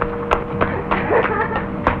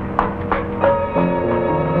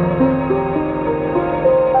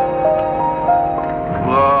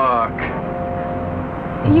 Look.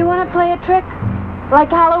 You want to play a trick? Like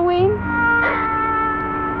Halloween?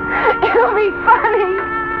 It'll be funny.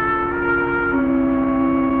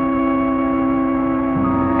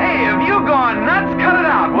 Hey, have you gone nuts? Cut it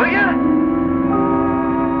out, will you?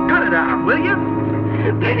 Cut it out, will you?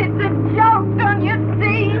 But it's a joke, don't you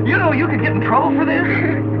see? You know you could get in trouble for this.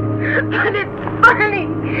 But it's funny.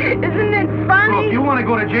 Isn't it funny? Well, if you want to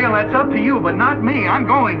go to jail, that's up to you, but not me. I'm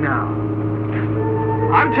going now.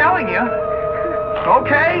 I'm telling you.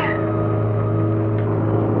 Okay?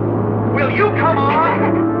 Will you come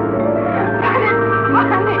on? But it's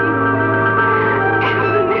funny.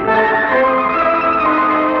 Isn't it?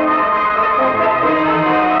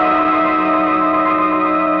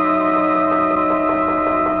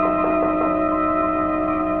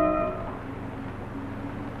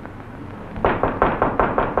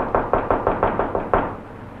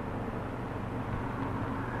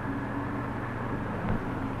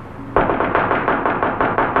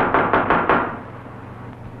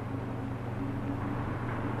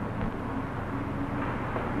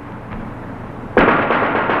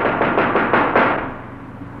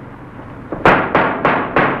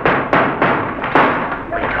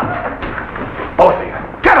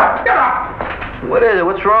 What is it?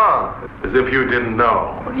 What's wrong? As if you didn't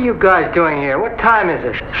know. What are you guys doing here? What time is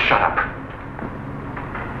it? Shut up.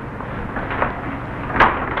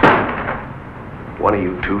 One of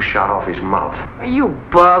you two shot off his mouth. Are you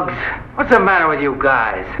bugs? What's the matter with you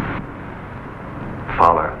guys?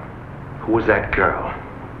 Fowler, who was that girl?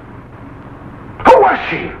 Who was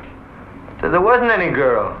she? There wasn't any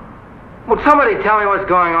girl. Will somebody tell me what's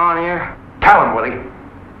going on here? Tell him, Willie.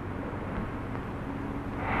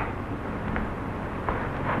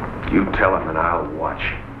 You tell him and I'll watch.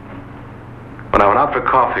 When I went out for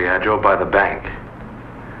coffee, I drove by the bank.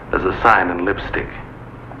 There's a sign in lipstick.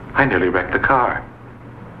 I nearly wrecked the car.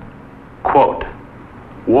 Quote,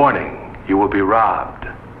 warning, you will be robbed.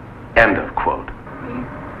 End of quote.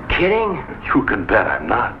 Kidding? You can bet I'm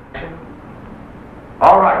not.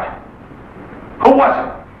 All right. Who was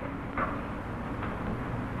it?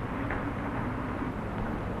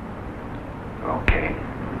 Okay.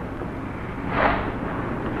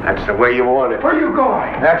 That's the way you want it. Where are you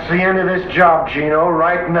going? That's the end of this job, Gino,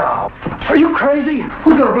 right now. Are you crazy?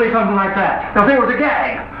 Who's gonna believe something like that? Now, if they were the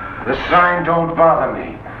gang. The sign don't bother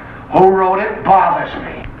me. Who wrote it bothers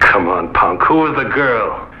me. Come on, punk. Who was the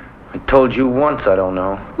girl? I told you once I don't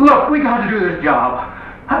know. Look, we got to do this job.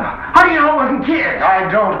 How do you know it wasn't kids? I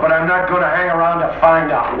don't, but I'm not going to hang around to find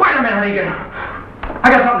out. Wait a minute, Egan. I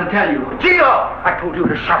got something to tell you. Gino! I told you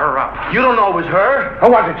to shut her up. You don't know it was her? Who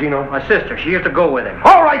was it, Gino? My sister. She used to go with him.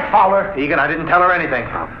 All right, Fowler. Egan, I didn't tell her anything.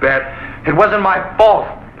 I'll bet. It wasn't my fault.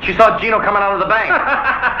 She saw Gino coming out of the bank.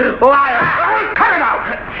 Liar! Cut it out!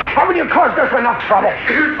 Haven't you caused us enough trouble?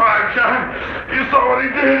 You're fine, John. You saw what he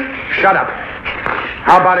did. Shut up.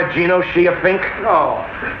 How about it, Gino? She a fink? No.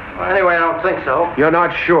 Well, anyway, I don't think so. You're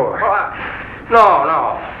not sure? Well,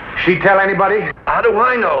 no. She tell anybody? How do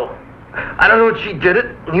I know? I don't know if she did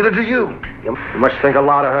it. Neither do you. You must think a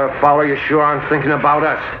lot of her, Fowler. You sure aren't thinking about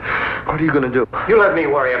us. What are you going to do? You let me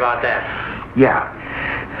worry about that.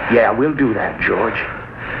 Yeah, we'll do that, George.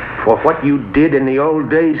 For what you did in the old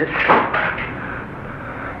days,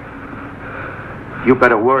 you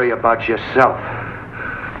better worry about yourself.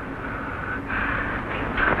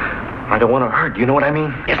 I don't want to hurt. You know what I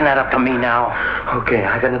mean? Isn't that up to me now? Okay,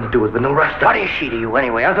 I got nothing to do with it, but no rest. What is she to you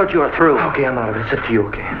anyway? I thought you were through. Okay, I'm out of it. It's up to you,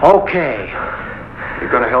 okay? Okay.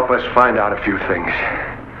 You're going to help us find out a few things.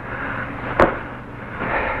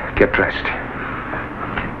 Get dressed.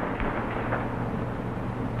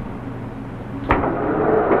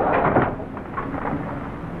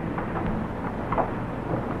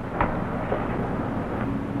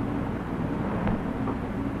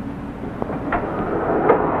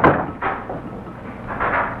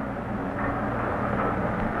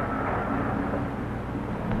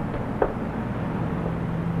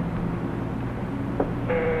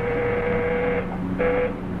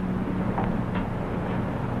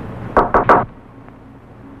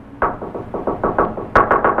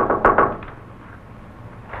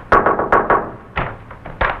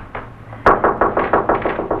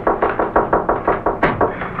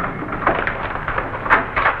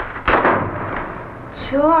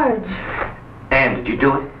 George. Ann, did you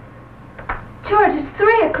do it? George, it's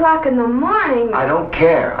 3 o'clock in the morning. I don't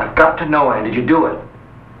care. I've got to know, Ann. Did you do it?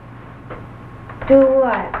 Do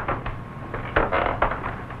what?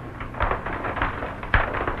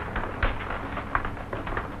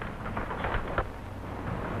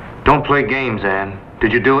 Don't play games, Ann.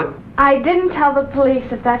 Did you do it? I didn't tell the police,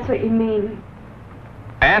 if that's what you mean.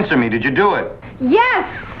 Answer me. Did you do it? Yes!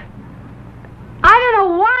 I don't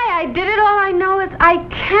know why I did it. All I know is I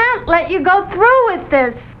can't let you go through with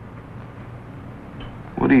this.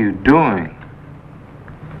 What are you doing?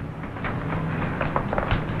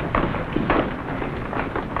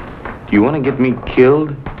 Do you want to get me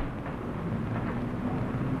killed?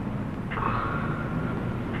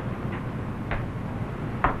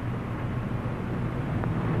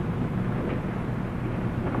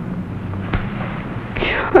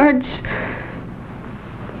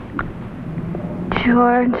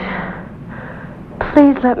 George,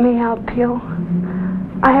 please let me help you.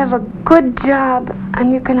 I have a good job,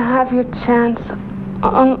 and you can have your chance.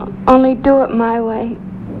 Only do it my way.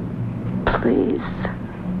 Please.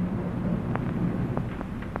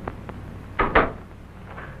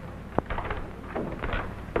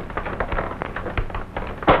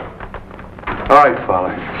 All right,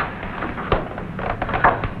 Fowler.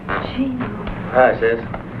 Gino. Hi, sis.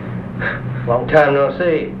 Long time no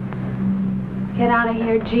see. Get out of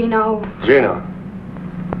here, Gino. Gino,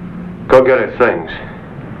 go get her things.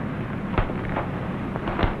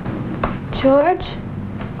 George?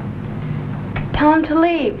 Tell him to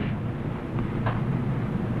leave.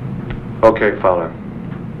 Okay, Fowler.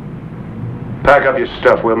 Pack up your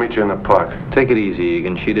stuff. We'll meet you in the park. Take it easy,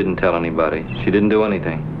 Egan. She didn't tell anybody. She didn't do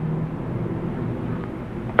anything.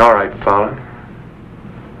 All right, Fowler.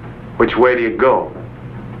 Which way do you go?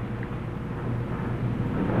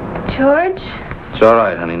 George? It's all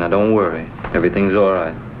right, honey. Now, don't worry. Everything's all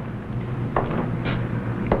right.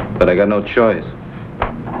 But I got no choice.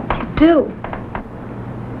 You do.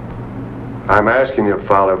 I'm asking you,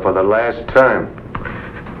 Fowler, for the last time.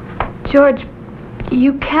 George,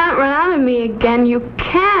 you can't run out of me again. You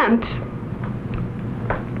can't.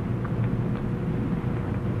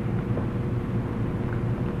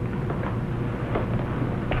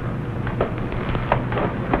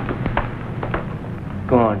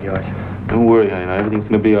 Go on, George. Don't worry, honey. Everything's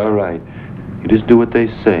going to be all right. You just do what they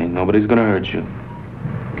say. Nobody's going to hurt you.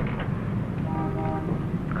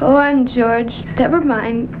 Go on, George. Never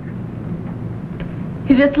mind.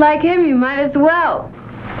 You're just like him. You might as well.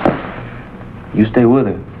 You stay with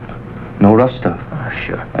her. No rough stuff. Oh,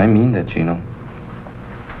 sure. I mean that, Gino.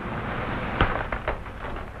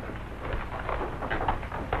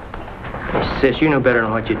 Sis, you knew better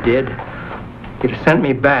than what you did. You'd have sent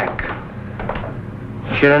me back.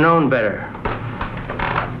 You should have known better.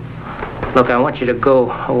 Look, I want you to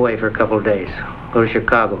go away for a couple of days. Go to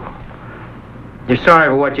Chicago. You're sorry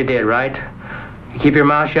for what you did, right? You keep your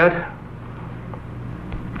mouth shut?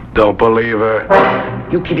 Don't believe her.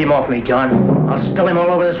 You keep him off me, John. I'll spill him all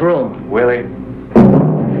over this room. Willie.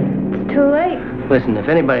 It's too late. Listen, if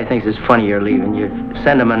anybody thinks it's funny you're leaving, you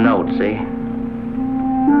send them a note, see?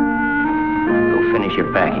 Go finish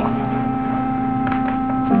your packing.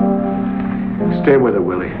 Stay with her,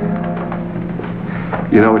 Willie.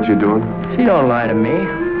 You know what you're doing? She don't lie to me.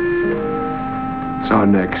 It's our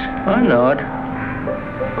necks. I know it.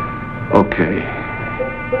 Okay.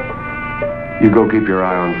 You go keep your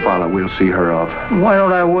eye on Fowler. We'll see her off. Why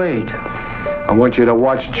don't I wait? I want you to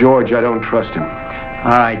watch George. I don't trust him.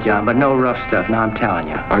 All right, John, but no rough stuff. Now I'm telling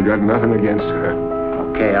you. I got nothing against her.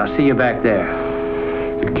 Okay, I'll see you back there.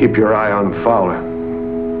 You keep your eye on Fowler.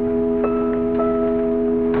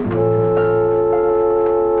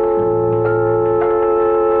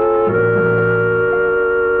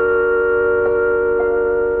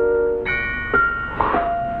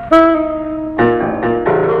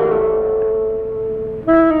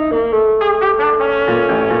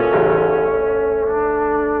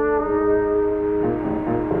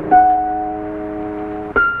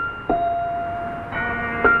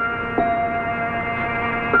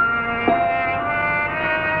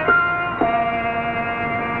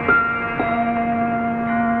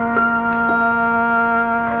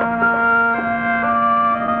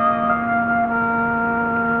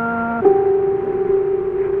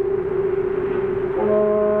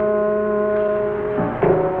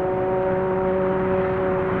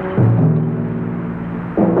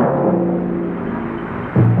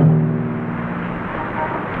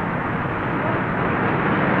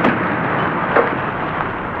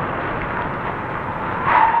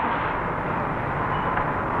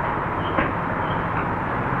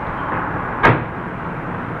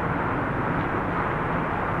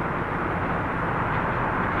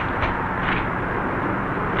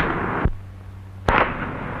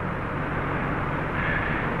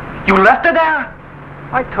 You left her there?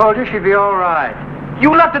 I told you she'd be all right.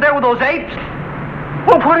 You left her there with those apes?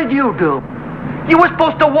 Well, what did you do? You were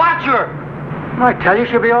supposed to watch her. I tell you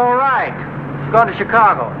she'll be all right. She's gone to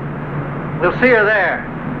Chicago. We'll see her there.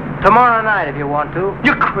 Tomorrow night, if you want to.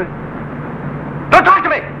 You quit. Don't talk to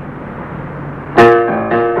me!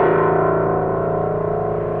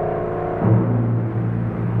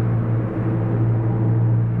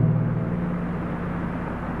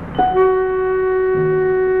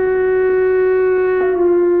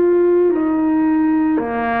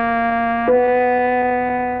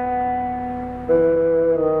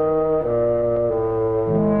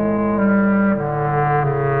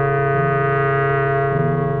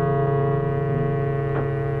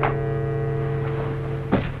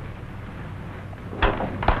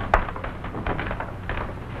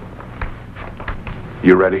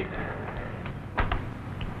 You ready?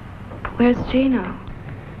 Where's Gino?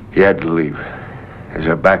 He had to leave. Is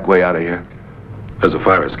there a back way out of here? There's a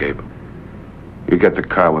fire escape. You get the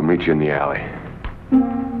car, we'll meet you in the alley.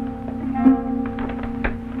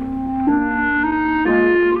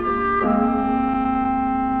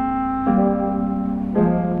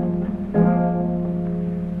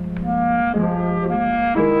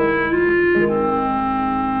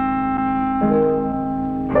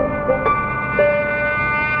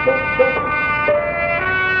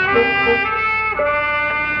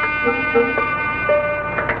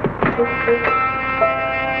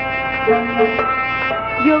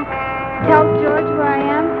 You'll tell George where I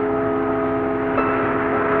am?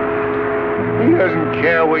 He doesn't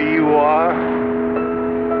care where you are.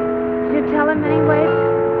 Did you tell him anyway?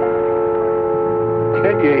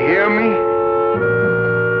 Can you hear me?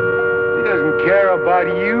 He doesn't care about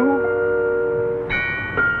you.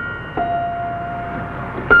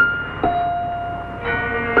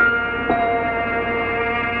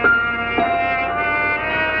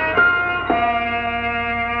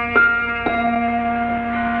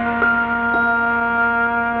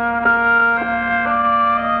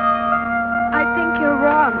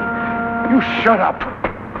 Shut up.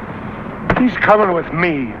 He's coming with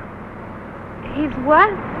me. He's what?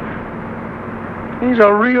 He's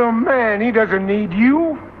a real man. He doesn't need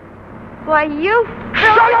you. Why, you...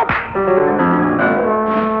 Shut up!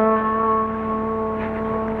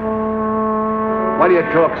 Why do you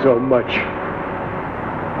talk so much?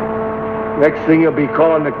 Next thing you'll be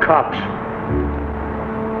calling the cops.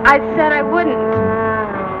 I said I wouldn't.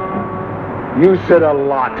 You said a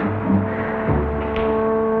lot.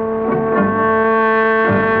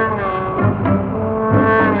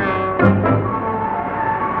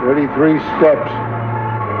 33 steps.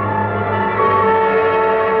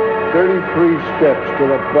 33 steps to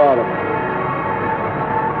the bottom.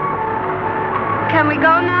 Can we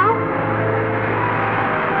go now?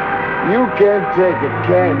 You can't take it,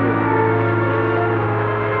 can you?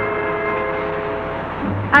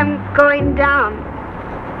 I'm going down.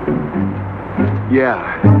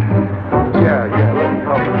 Yeah. Let me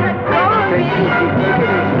help you. Take it easy.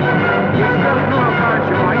 You're still drunk, aren't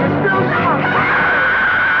you? You're still drunk.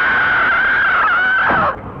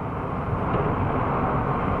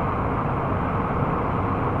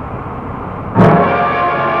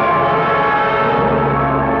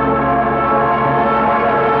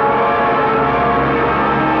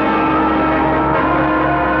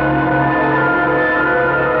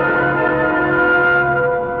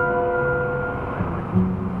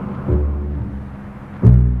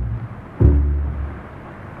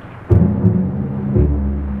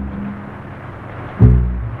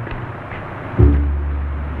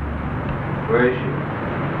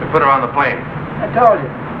 Put her on the plane. I told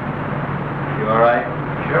you. You all right?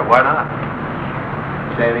 Sure, why not?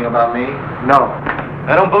 Say anything about me? No.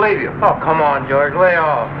 I don't believe you. Oh, come on, George. Lay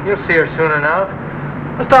off. You'll see her soon enough.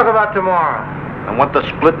 Let's talk about tomorrow. I want the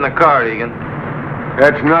split in the car, Egan.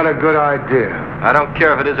 That's not a good idea. I don't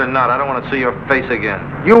care if it is or not. I don't want to see your face again.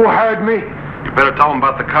 You heard me. You better tell him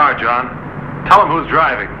about the car, John. Tell him who's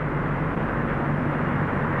driving.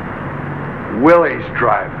 Willie's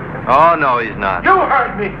driving. Oh, no, he's not. You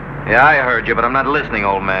heard me. Yeah, I heard you, but I'm not listening,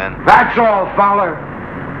 old man. That's all, Fowler.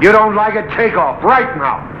 You don't like it, take off right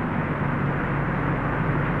now.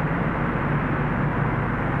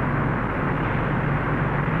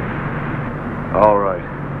 All right.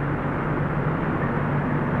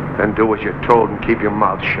 Then do what you're told and keep your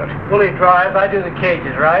mouth shut. Willie drives, I do the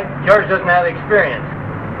cages, right? George doesn't have the experience.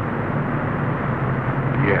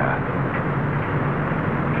 Yeah.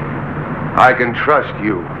 I can trust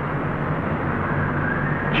you.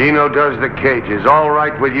 Gino does the cages. All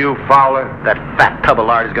right with you, Fowler? That fat tub of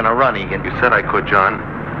lard is going to run, Egan. You said I could, John.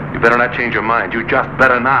 You better not change your mind. You just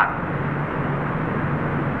better not.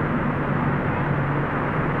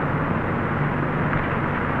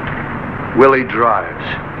 Willie drives.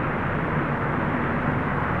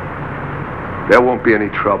 There won't be any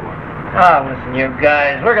trouble. Oh, listen, you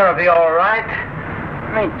guys, we're gonna be all right.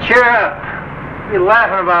 I mean, cheer up. You're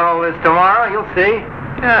laughing about all this tomorrow, you'll see.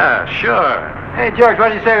 Yeah, sure. Hey, George, why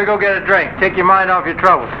don't you say we go get a drink? Take your mind off your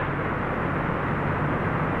troubles.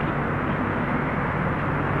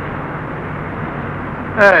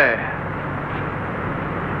 Hey.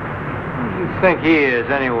 Who do you think he is,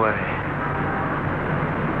 anyway?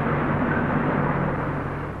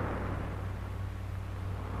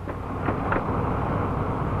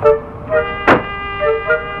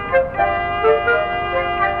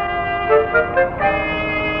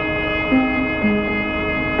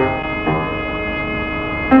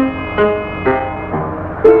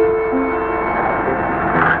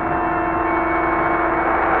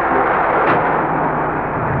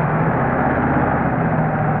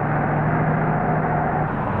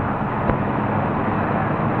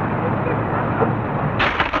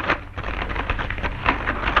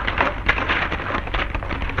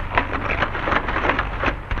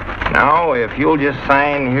 Now, if you'll just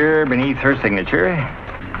sign here beneath her signature.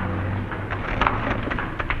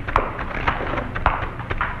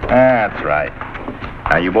 That's right.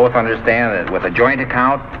 Now, you both understand that with a joint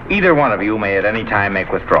account, either one of you may at any time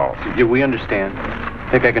make withdrawals. Do we understand?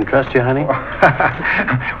 Think I can trust you, honey?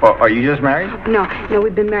 Well, are you just married? No,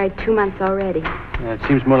 we've been married 2 months already. Yeah, it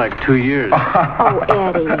seems more like 2 years. Oh,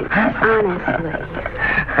 Eddie, honestly.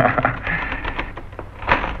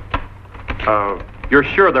 You're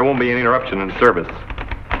sure there won't be any interruption in service?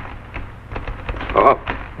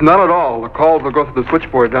 Not at all. The calls will go through the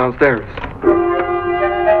switchboard downstairs.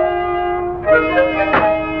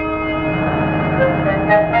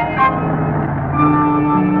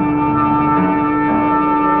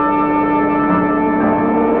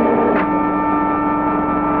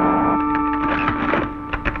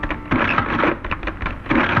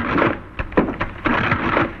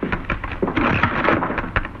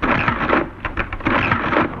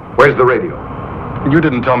 Where's the radio? You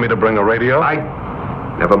didn't tell me to bring a radio.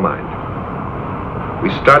 Never mind.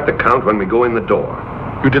 We start the count when we go in the door.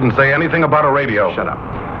 You didn't say anything about a radio. Shut up.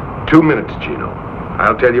 2 minutes, Gino.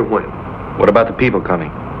 I'll tell you when. What about the people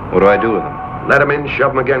coming? What do I do with them? Let them in,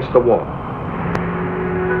 shove them against the wall.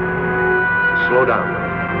 Slow down.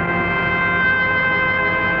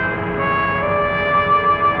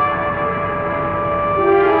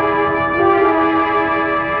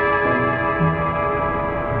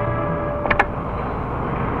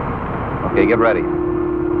 Okay, get ready. 2,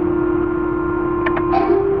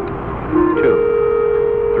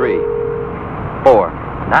 3, 4.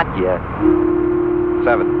 Not yet.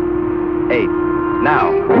 7, 8.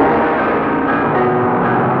 Now.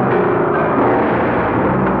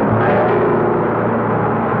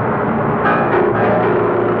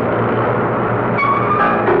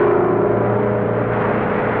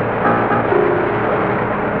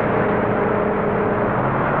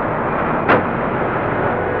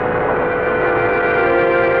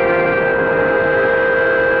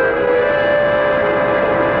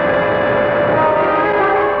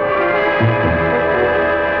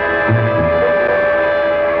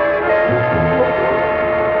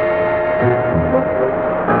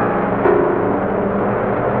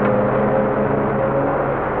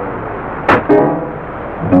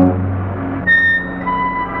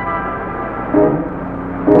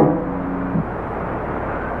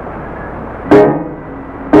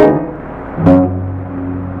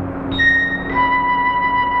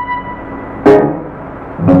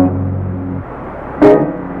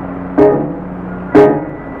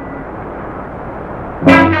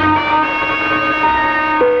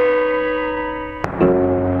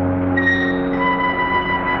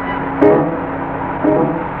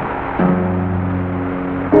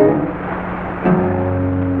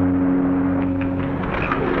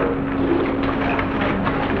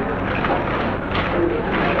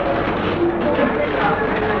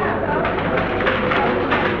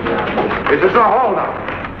 This is a holdup.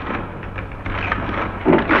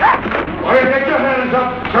 All right, get your hands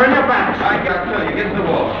up. Turn your backs. I got to tell you, get in the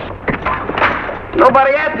wall.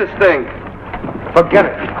 Nobody at this thing. Forget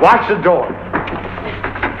it. Watch the door.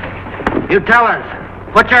 You tellers,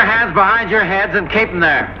 put your hands behind your heads and keep them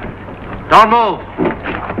there. Don't move.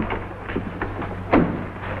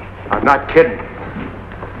 I'm not kidding.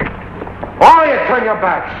 All of you, turn your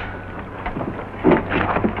backs.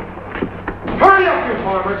 Hurry up, you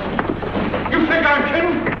farmers. You think I'm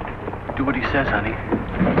kidding? Do what he says, honey. You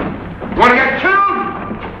want to get killed?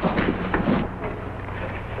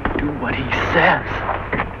 Do what he says.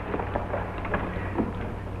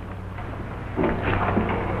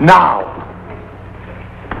 Now.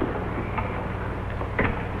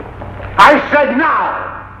 said now!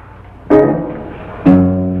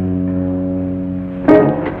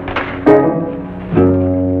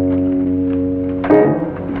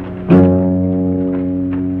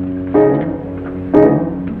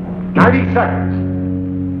 Seconds.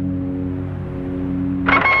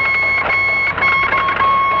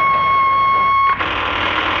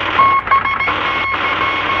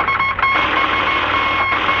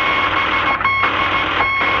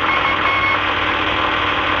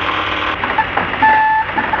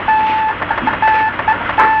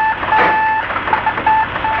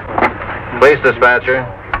 Police dispatcher.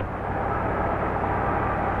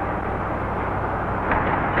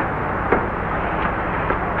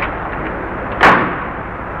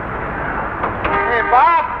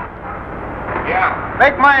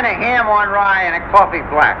 Make mine a ham on rye and a coffee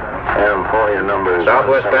black. Ham for your numbers.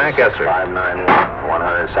 Southwest Bank, yes, sir.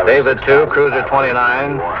 591-107. David 2, Cruiser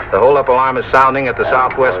 29. The hold-up alarm is sounding at the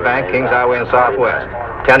Southwest Bank, Kings Highway and Southwest.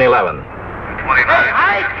 1011. 29.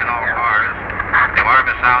 Hey, The alarm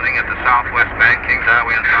is sounding at the Southwest Bank, Kings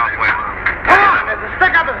Highway and Southwest. come on, there's a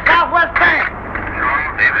stick up at the Southwest Bank.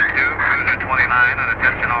 David 2, Cruiser 29, and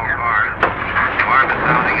attention all cars. The alarm is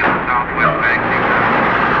sounding at the Southwest Bank, Kings Highway.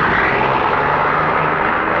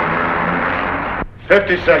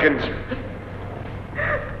 50 seconds.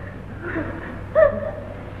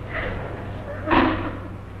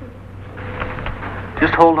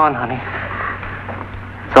 Just hold on, honey.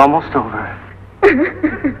 It's almost over.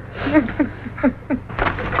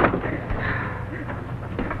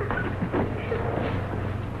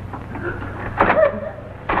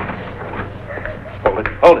 Hold it.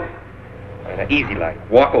 All right, now, easy like.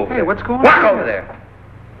 Walk over there. Hey, what's going on? Walk over there.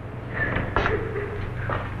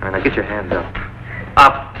 All right, now get your hands up.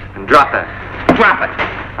 Up, and drop that. Drop it.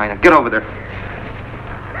 All right, now get over there.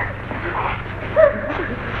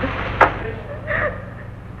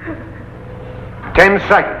 Ten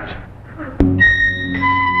seconds.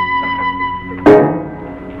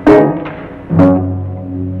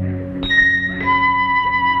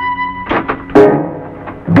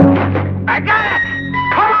 I got it!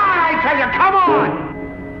 Come on, I tell you, come on!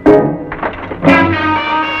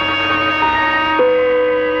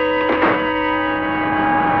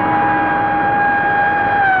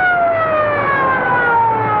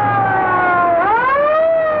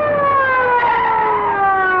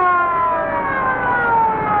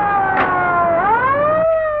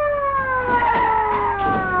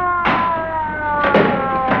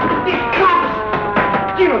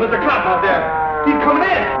 There's a cop out there. He's coming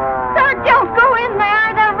in. Sir, don't go in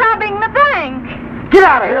there. They're robbing the bank. Get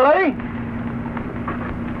out of here, lady.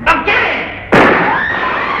 Now get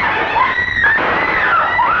it!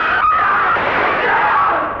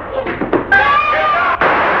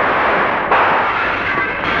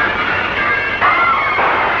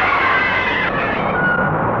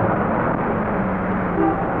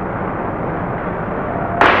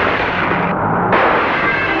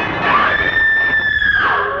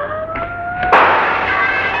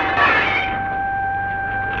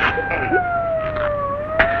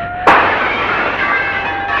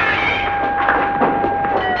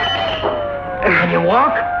 Can you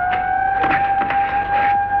walk?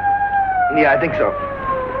 Yeah, I think so.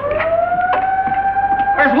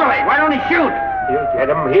 Where's Willie? Why don't he shoot? He'll get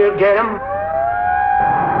him. He'll get him.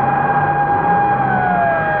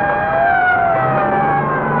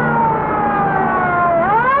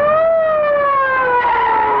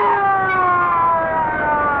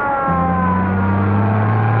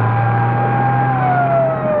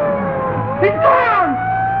 He's gone!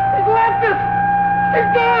 He's left us! He's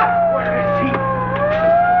gone! Where is he?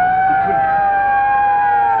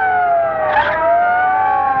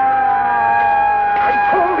 I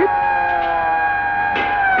told him.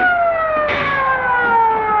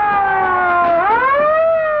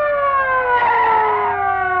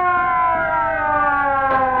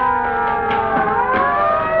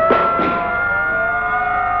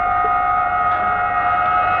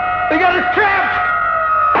 They got us trapped!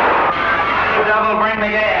 Double, bring the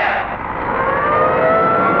gas.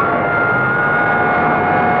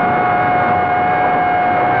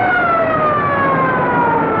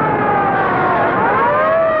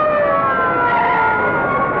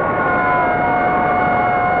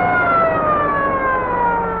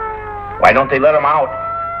 Why don't they let him out?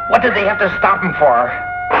 What did they have to stop him for?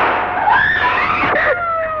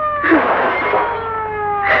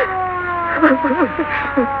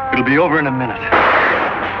 It'll be over in a minute.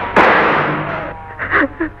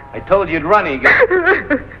 I told you you'd run, Egan.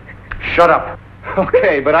 Shut up.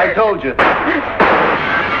 Okay, but I told you.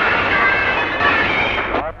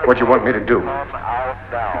 What you want me to do?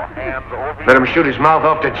 Let him shoot his mouth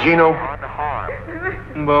off to Gino?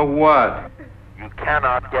 But what? You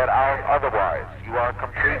cannot get out otherwise. You are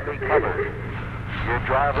completely covered. Your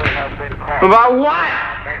driver has been caught. About what?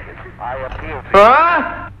 I appeal to you.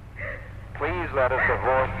 Huh? Please let us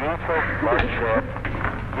avoid useless bloodshed.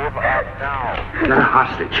 Give up now. Got a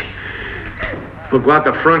hostage. We'll go out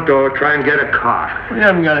the front door, try and get a car. We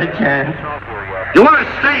haven't got a chance. You want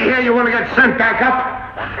to stay here? You want to get sent back up?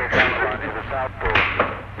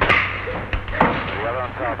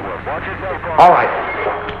 All right.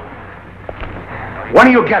 When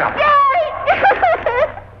do you get up?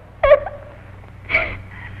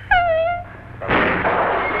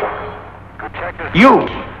 You!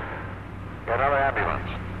 Another ambulance.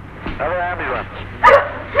 Another ambulance.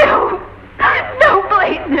 No,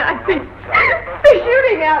 please, nothing. They're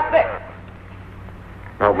shooting out there.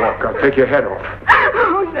 Now walk. I'll take your head off.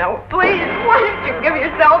 Oh, no, please. Why don't you give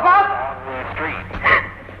yourself up? On the street.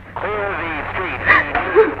 Clear the street.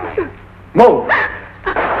 Move!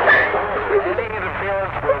 Any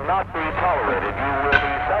interference will not be tolerated. You will be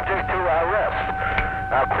subject to arrest.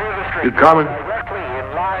 Now clear the street. You coming? Directly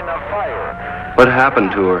in line of fire. What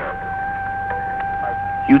happened to her?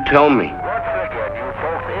 You tell me. Once again, you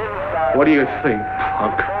folks inside. What do you think,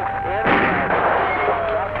 punk? We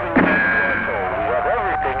have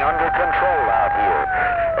everything under control out here.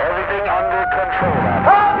 Everything under control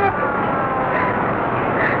out here.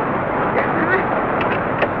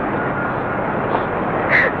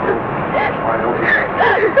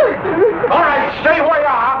 All right, stay where you are.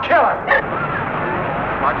 I'll kill her.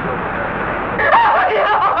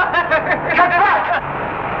 Get back!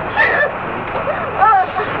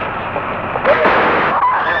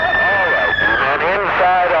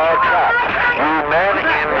 Inside our trap. You men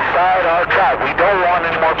inside our trap. We don't want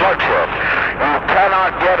any more bloodshed. You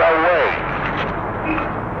cannot get away.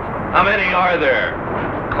 How many are there?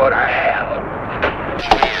 Go to hell.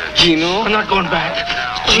 Gino, I'm not going back.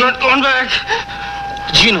 I'm not going back.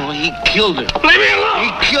 Gino, he killed her. Leave me alone.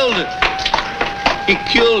 He killed her. He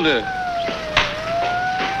killed her.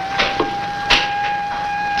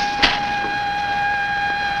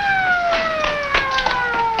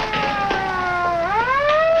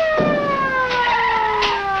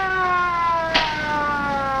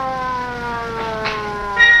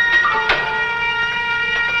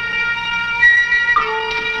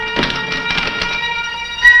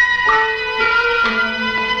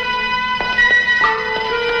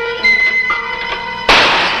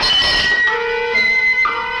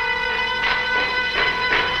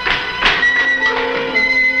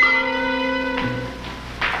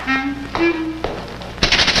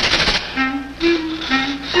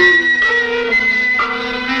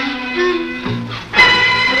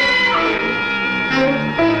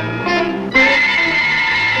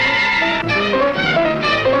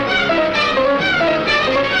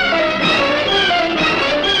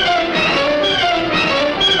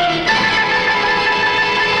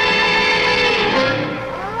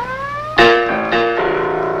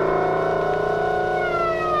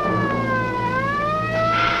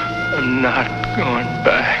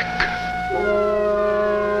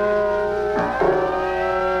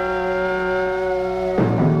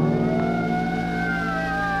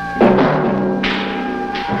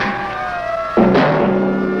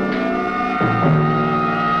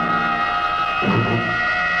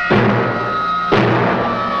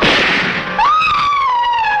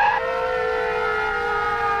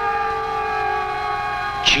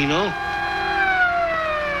 Gino?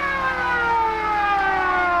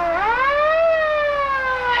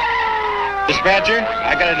 Dispatcher,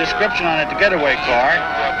 I got a description on it, the getaway car.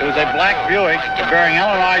 It was a black Buick bearing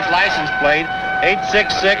Illinois license plate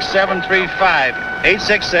 866735.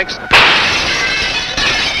 866.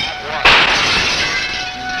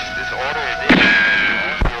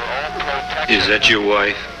 Is that your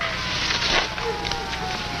wife?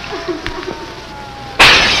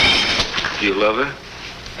 You love her?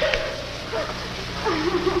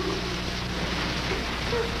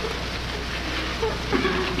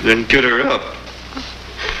 Then get her up.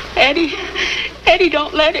 Eddie,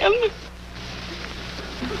 don't let him.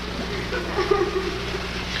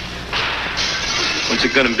 What's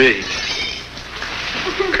it gonna be?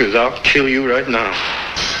 'Cause I'll kill you right now.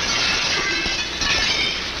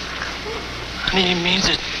 Honey, he means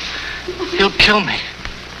it. He'll kill me.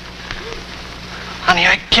 Honey,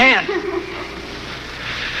 I can't.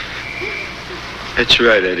 That's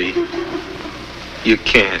right, Eddie. You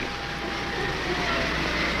can't.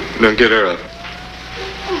 Now get her up.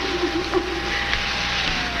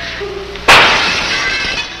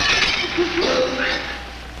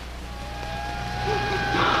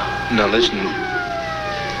 Now listen.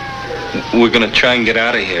 We're gonna try and get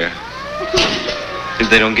out of here. If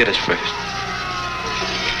they don't get us first.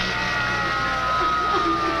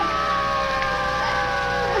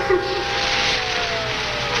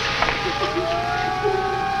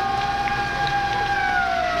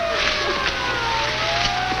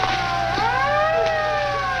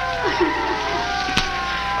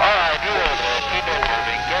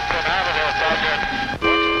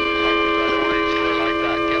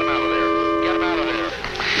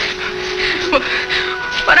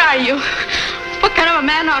 What are you? What kind of a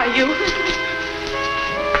man are you?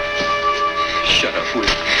 Shut up, will you?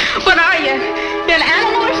 What are you? You an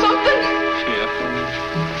animal or something?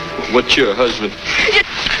 Yeah. What's your husband?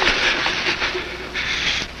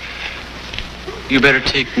 You better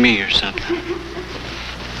take me or something.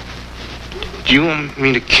 Do you want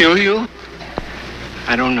me to kill you?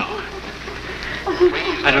 I don't know.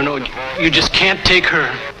 I don't know. You just can't take her.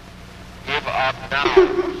 Give up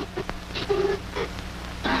now.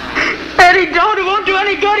 Eddie, don't. It won't do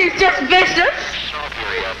any good. He's just vicious.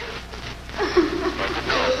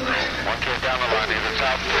 One kid down the line, he's a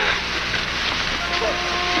top clear.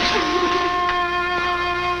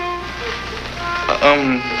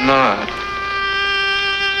 I'm not.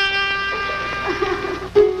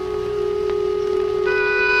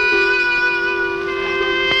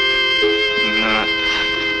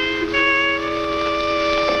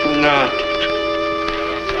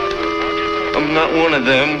 I'm not one of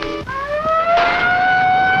them.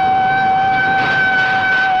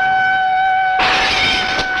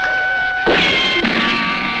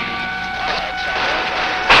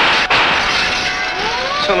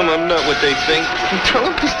 Tell them I'm not what they think. Tell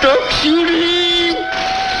them to stop shooting.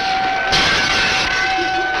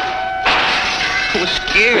 I was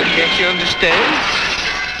scared, can't you understand?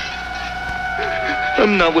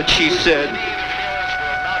 I'm not what she said.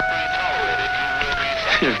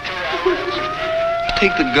 Here.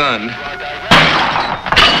 Take the gun.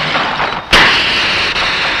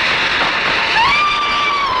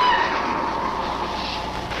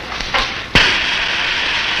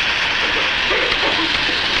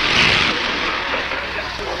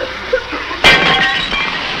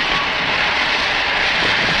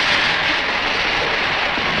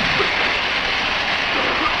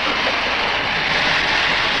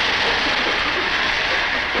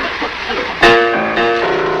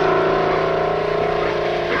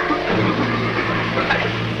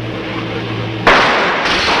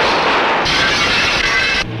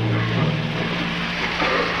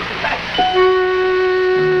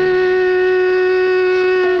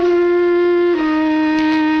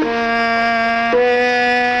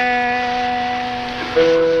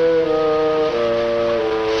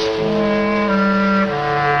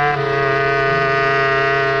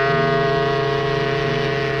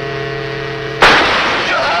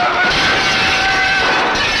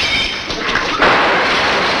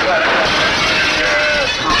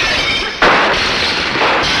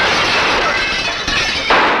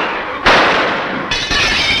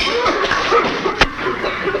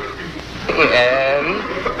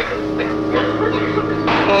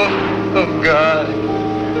 Oh, God.